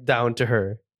like down to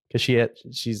her because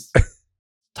she's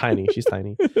tiny. She's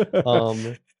tiny.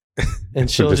 And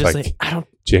she'll just just like, say, "I don't."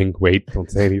 Jing, wait, don't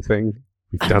say anything.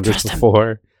 We've I done don't this trust him.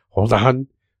 before. Hold on.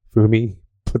 Fumi,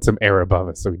 put some air above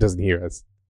us so he doesn't hear us.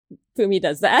 Fumi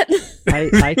does that.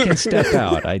 I can step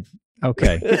out.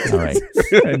 Okay. All right.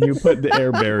 And you put the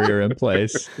air barrier in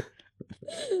place.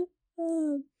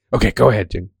 Okay, go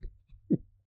ahead, Jing.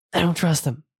 I don't trust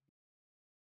him.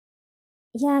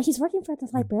 Yeah, he's working for the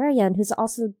librarian, who's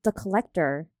also the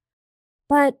collector.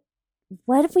 But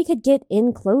what if we could get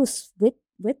in close with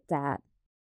that?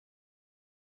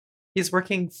 He's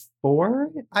working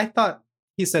for? I thought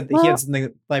he said that he had something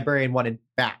the librarian wanted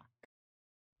back.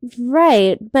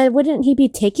 Right, but wouldn't he be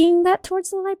taking that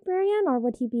towards the librarian, or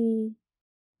would he be...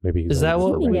 Maybe he's Is that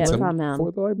looking what for we get ransom from him?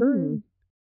 for the librarian?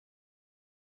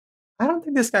 I don't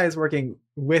think this guy is working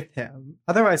with him.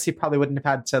 Otherwise, he probably wouldn't have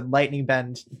had to lightning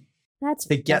bend That's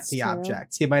to get that's the true.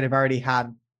 objects. He might have already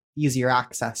had easier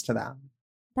access to them.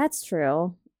 That's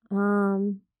true.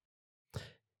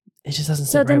 It just doesn't.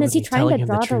 So sit then, right is with he me trying telling to him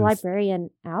draw the truth. librarian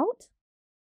out?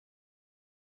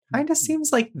 Kind of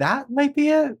seems like that might be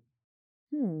it.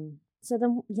 So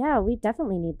then, yeah, we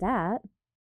definitely need that.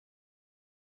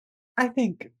 I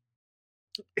think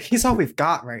he's all we've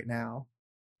got right now.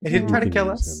 He didn't Yeah. try to We can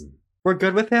kill use us. him. We're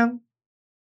good with him.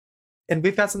 And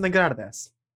we've got something good out of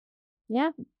this.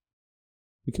 Yeah.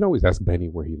 We can always ask Benny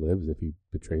where he lives if he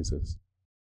betrays us.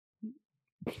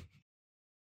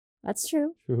 That's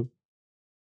true. True.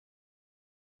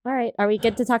 All right. Are we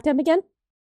good to talk to him again?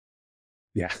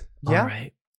 Yeah. Yeah. All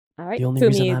right. All right. The only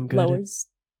reason Fumi I'm good- lowers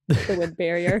the wind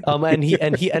barrier.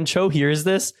 And Cho hears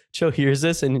this. Cho hears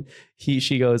this, and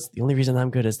she goes, "The only reason I'm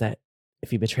good is that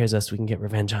if he betrays us, we can get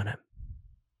revenge on him."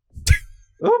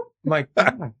 Oh my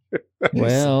god.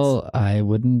 Well, I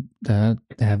wouldn't have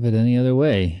it any other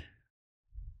way.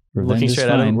 Revenge Looking is straight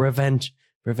at him, fine.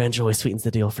 revenge always sweetens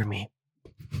the deal for me.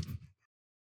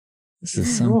 This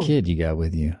is some Ooh. kid you got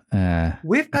with you.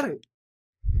 We've got a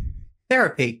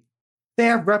therapy.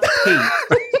 Therapy.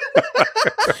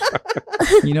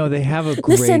 You know, they have a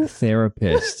great Listen.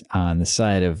 therapist on the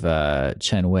side of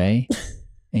Chen Wei,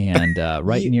 and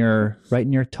right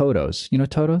near Toto's. You know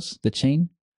Toto's, the chain,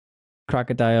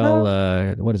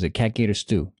 crocodile. What is it? Cat gator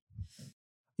stew.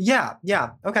 Yeah.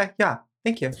 Okay. Yeah.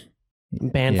 Thank you.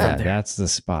 Banned yeah, from there. that's the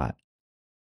spot.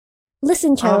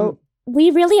 Listen, Cho, Um, we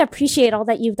really appreciate all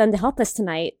that you've done to help us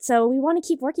tonight, so we want to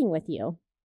keep working with you.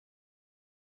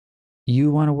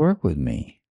 You want to work with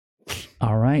me?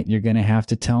 All right, you're going to have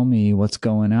to tell me what's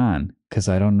going on, because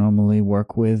I don't normally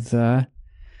work with,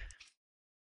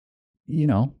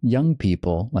 young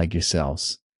people like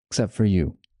yourselves, except for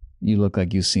you. You look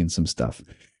like you've seen some stuff.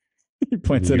 He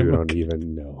points You at him. don't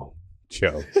even know,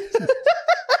 Joe.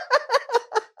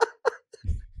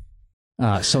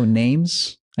 So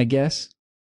names, I guess.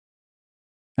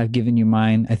 I've given you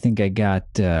mine. I think I got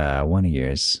one of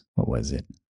yours. What was it?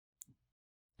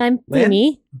 I'm Lynn?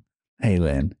 Fumi. Hey,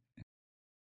 Lynn.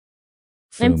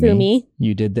 I'm Fumi.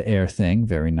 You did the air thing.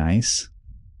 Very nice.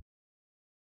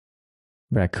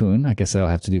 Raccoon. I guess that'll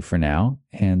have to do for now.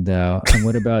 And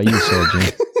what about you,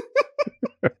 Soldier?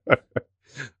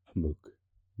 Mook.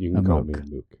 You can call me Mook.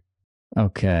 Mook.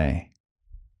 Okay.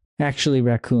 Actually,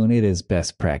 Raccoon, it is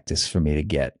best practice for me to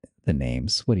get the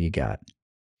names. What do you got?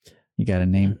 You got a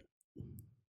name?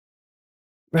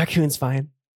 Raccoon's fine.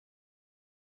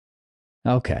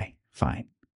 Okay, fine.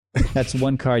 That's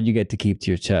one card you get to keep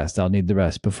to your chest. I'll need the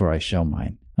rest before I show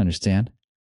mine. Understand?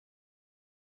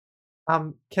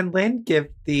 Can Lynn give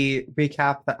the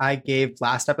recap that I gave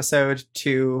last episode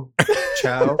to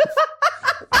Cho?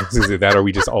 Is it that, or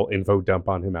we just all info dump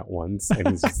on him at once, and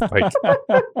he's just like,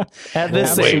 At the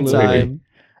same Absolutely. time.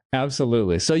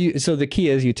 Absolutely. So the key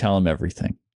is you tell him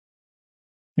everything.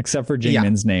 Except for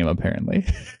Jingmin's name, apparently.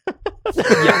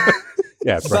 Yeah.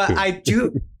 yeah, But Raccoon. I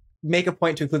do make a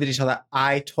point to include the detail that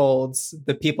I told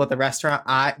the people at the restaurant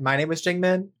my name was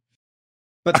Jingmin,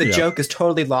 but the Yeah. joke is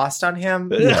totally lost on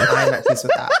him. Yeah. I'm at peace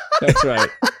with that. That's right.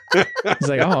 He's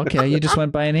like, oh, okay, you just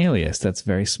went by an alias. That's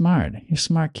very smart. You're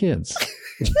smart kids.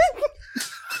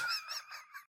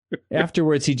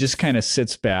 Afterwards, he just kind of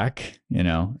sits back, in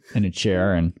a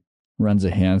chair and runs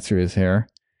a hand through his hair.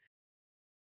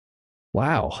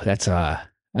 Wow, that's a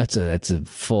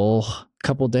full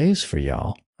couple days for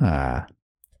y'all.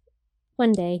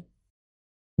 One day.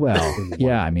 Well,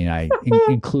 yeah, I mean,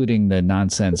 including the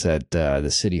nonsense at the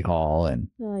city hall and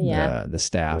Oh, yeah. the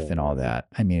staff Yeah. and all that.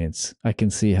 I mean, I can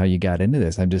see how you got into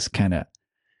this. I'm just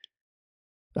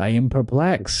I am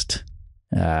perplexed.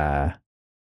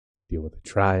 Deal with the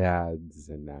triads,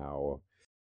 and now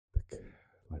the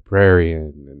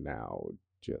librarian, and now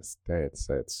just it's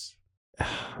a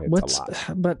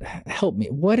lot. But help me.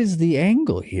 What is the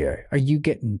angle here?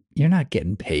 You're not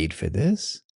getting paid for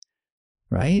this,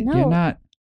 right? No. You're not.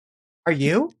 Are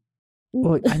you?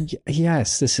 Well,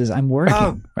 I'm working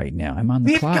Oh. right now. I'm on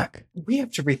the clock. We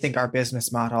have to rethink our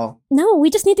business model. No, we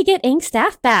just need to get Aang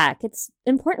staff back. It's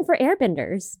important for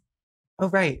airbenders. Oh,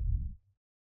 right.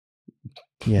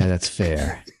 Yeah, that's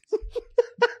fair.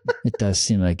 It does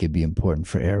seem like it'd be important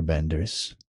for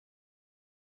airbenders.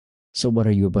 So what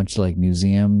are you, a bunch of like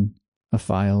museum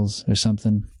files or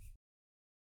something?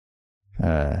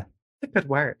 That's a good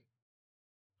word.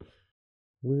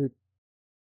 We're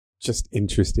just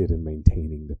interested in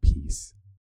maintaining the peace.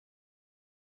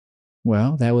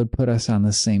 Well, that would put us on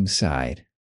the same side.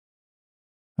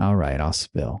 All right, I'll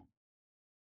spill.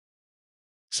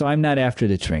 So I'm not after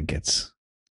the trinkets,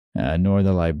 nor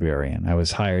the librarian. I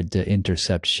was hired to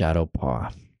intercept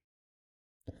Shadowpaw.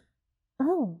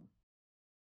 Oh.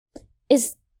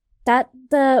 Is that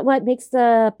the what makes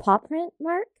the paw print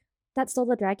mark that stole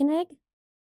the dragon egg?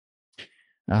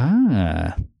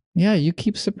 Ah, yeah, you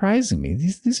keep surprising me.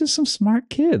 These are some smart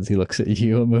kids. He looks at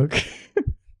you, Amuk.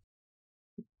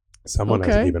 Someone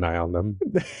has to keep an eye on them.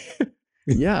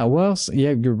 Yeah, well,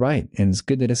 yeah, you're right. And it's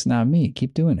good that it's not me.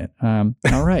 Keep doing it. All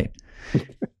right.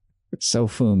 So,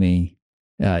 Fumi,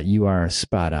 you are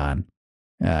spot on.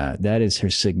 That is her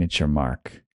signature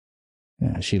mark.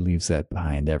 She leaves that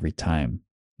behind every time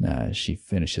she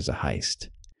finishes a heist.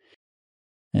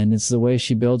 And it's the way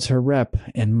she builds her rep.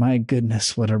 And my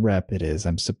goodness, what a rep it is.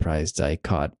 I'm surprised I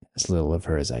caught as little of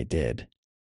her as I did.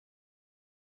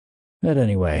 But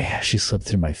anyway, she slipped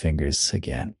through my fingers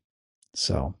again.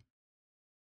 So,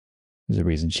 there's a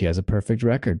reason she has a perfect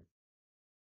record.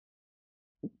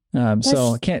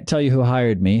 So I can't tell you who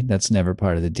hired me. That's never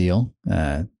part of the deal.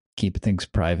 Keep things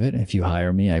private. If you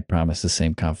hire me, I promise the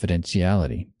same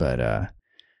confidentiality. But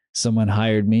someone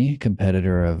hired me,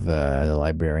 competitor of the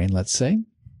librarian, let's say.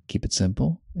 Keep it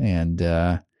simple. And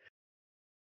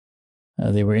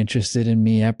they were interested in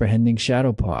me apprehending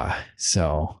Shadowpaw.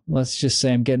 So let's just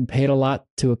say I'm getting paid a lot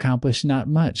to accomplish not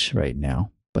much right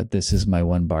now. But this is my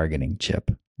one bargaining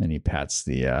chip. And he pats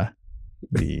the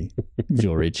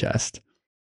jewelry chest.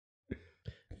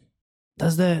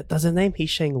 Does the name He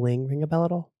Shang Ling ring a bell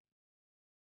at all?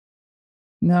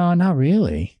 No, not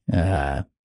really.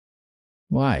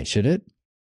 Why? Should it?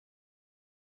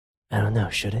 I don't know.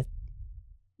 Should it?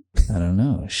 I don't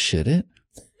know. Should it?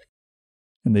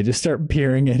 And they just start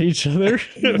peering at each other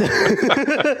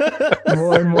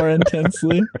more and more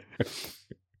intensely.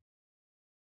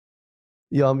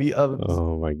 Oh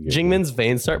my god. Jingmin's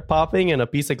veins start popping and a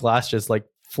piece of glass just like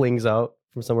flings out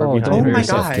from somewhere behind don't her. hurt my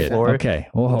yourself, God. kid. Floor. Okay.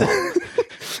 Whoa.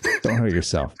 Don't hurt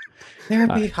yourself.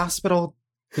 Therapy, hospital,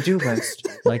 to-do list.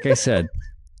 Like I said,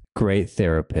 great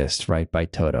therapist, right by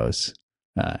Toto's.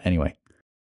 Anyway.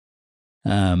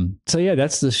 So yeah,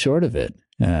 that's the short of it.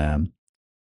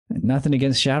 Nothing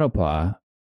against Shadowpaw.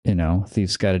 You know,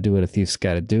 thief's got to do what a thief's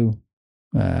got to do.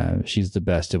 She's the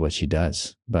best at what she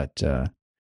does. But,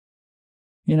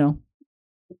 you know,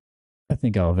 I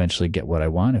think I'll eventually get what I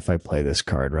want if I play this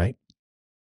card right.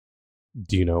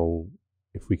 Do you know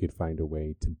if we could find a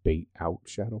way to bait out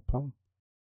Shadowpaw?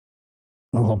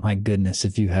 Oh my goodness,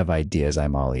 if you have ideas,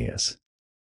 I'm all ears.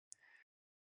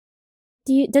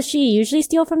 Does she usually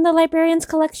steal from the librarian's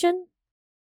collection?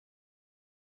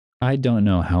 I don't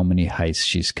know how many heists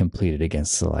she's completed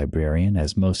against the librarian,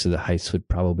 as most of the heists would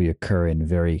probably occur in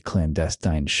very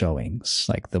clandestine showings,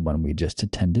 like the one we just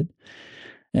attended.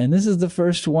 And this is the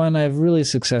first one I've really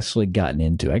successfully gotten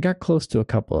into. I got close to a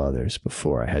couple others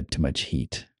before I had too much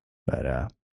heat.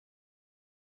 But,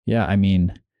 yeah, I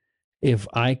mean, if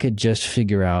I could just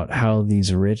figure out how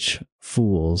these rich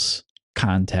fools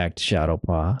contact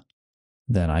Shadowpaw,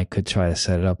 then I could try to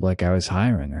set it up like I was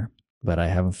hiring her. But I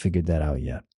haven't figured that out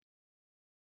yet.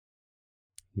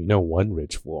 We know one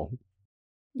rich fool.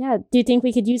 Yeah. Do you think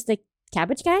we could use the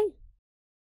cabbage guy?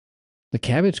 The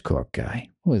Cabbage Corp guy.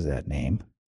 What was that name?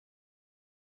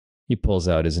 He pulls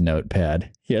out his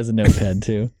notepad. He has a notepad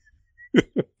too.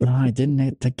 No, I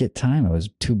didn't get time. I was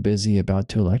too busy about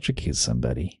to electrocute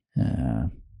somebody. Well,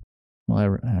 I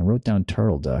wrote down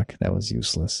Turtle Duck. That was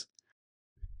useless.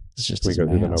 It's just We his go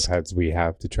through the mask. notepads we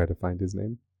have to try to find his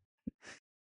name.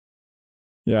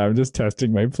 Yeah, I'm just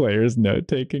testing my player's note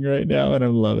taking right now, and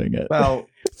I'm loving it. Well,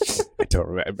 I don't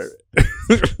remember it.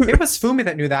 it was Fumi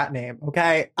that knew that name,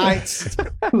 okay? I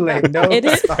claim no It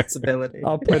is- responsibility.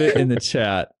 I'll put it in the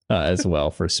chat as well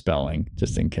for spelling,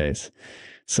 just in case.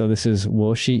 So this is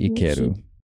Woshi Ikeru.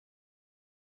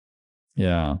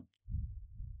 Yeah.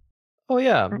 Oh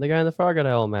yeah, the guy in the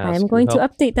crocodile mask. I'm who going to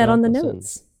helped update that on the help us in.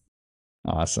 notes.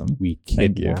 Awesome. We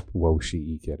Thank you. kidnap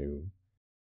Woshi Ikeru.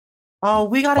 Oh,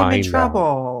 we got him in Find out.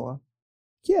 trouble.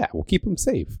 Yeah, we'll keep him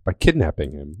safe by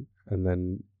kidnapping him and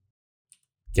then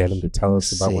get him to Keep tell him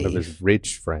us about one of his safe.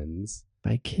 rich friends.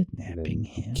 By And kidnapping then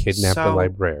him. kidnap the So-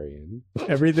 librarian.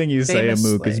 Everything you say,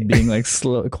 Amuk, is Famously. being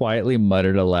like quietly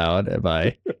muttered aloud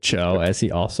by Cho as he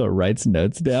also writes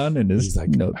notes down in his He's like,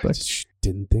 I notebook. just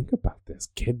didn't think about this.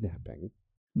 Kidnapping.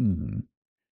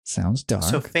 Sounds dark.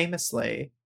 So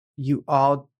famously, you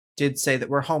all did say that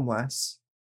we're homeless.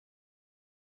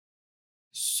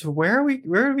 So where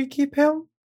do we keep him?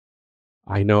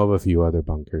 I know of a few other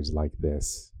bunkers like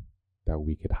this that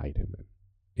we could hide him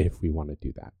in if we want to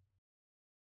do that.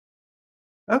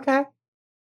 Okay.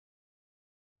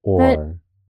 Or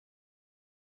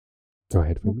go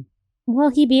ahead, Fumi. will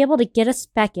he be able to get us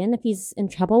back in if he's in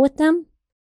trouble with them?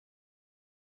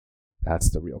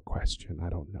 That's the real question. I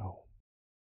don't know.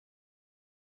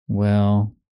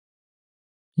 Well,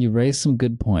 you raised some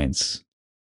good points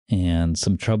and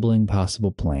some troubling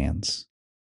possible plans,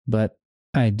 but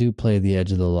I do play the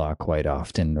edge of the law quite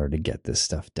often in order to get this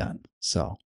stuff done.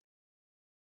 So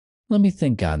let me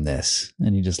think on this.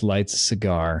 And he just lights a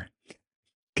cigar,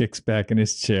 kicks back in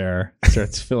his chair,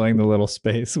 starts filling the little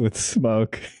space with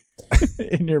smoke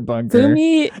in your bunker.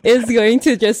 Fumi is going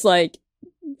to just like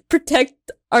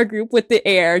protect our group with the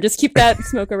air. Just keep that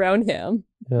smoke around him.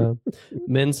 Yeah.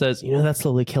 Min says, that's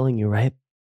slowly killing you, right?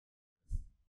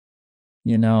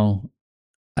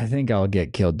 I think I'll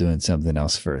get killed doing something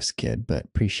else first, kid, but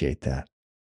appreciate that.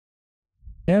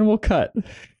 And we'll cut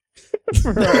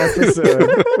for our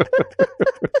episode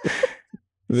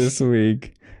this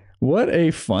week. What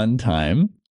a fun time.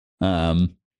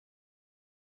 I'm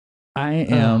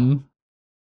a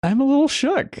little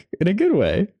shook in a good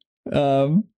way.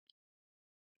 Well,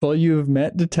 you have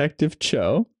met Detective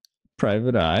Cho,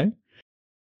 Private Eye.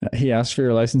 He asked for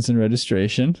your license and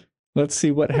registration. Let's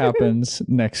see what happens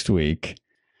next week.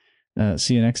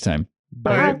 See you next time.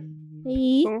 Bye.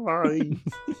 Bye. Bye.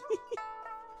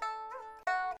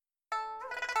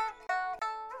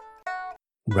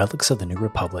 Relics of the New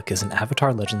Republic is an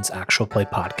Avatar Legends actual play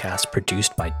podcast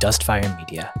produced by Dustfire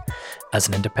Media. As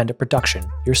an independent production,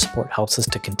 your support helps us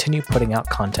to continue putting out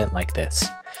content like this.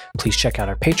 Please check out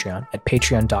our Patreon at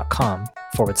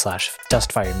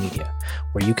patreon.com/Dustfire Media,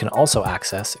 where you can also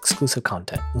access exclusive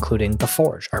content, including The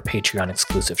Forge, our Patreon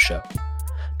exclusive show.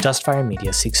 Dustfire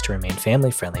Media seeks to remain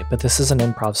family-friendly, but this is an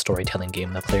improv storytelling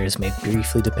game that players may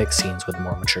briefly depict scenes with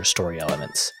more mature story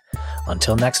elements.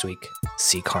 Until next week,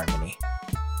 seek harmony.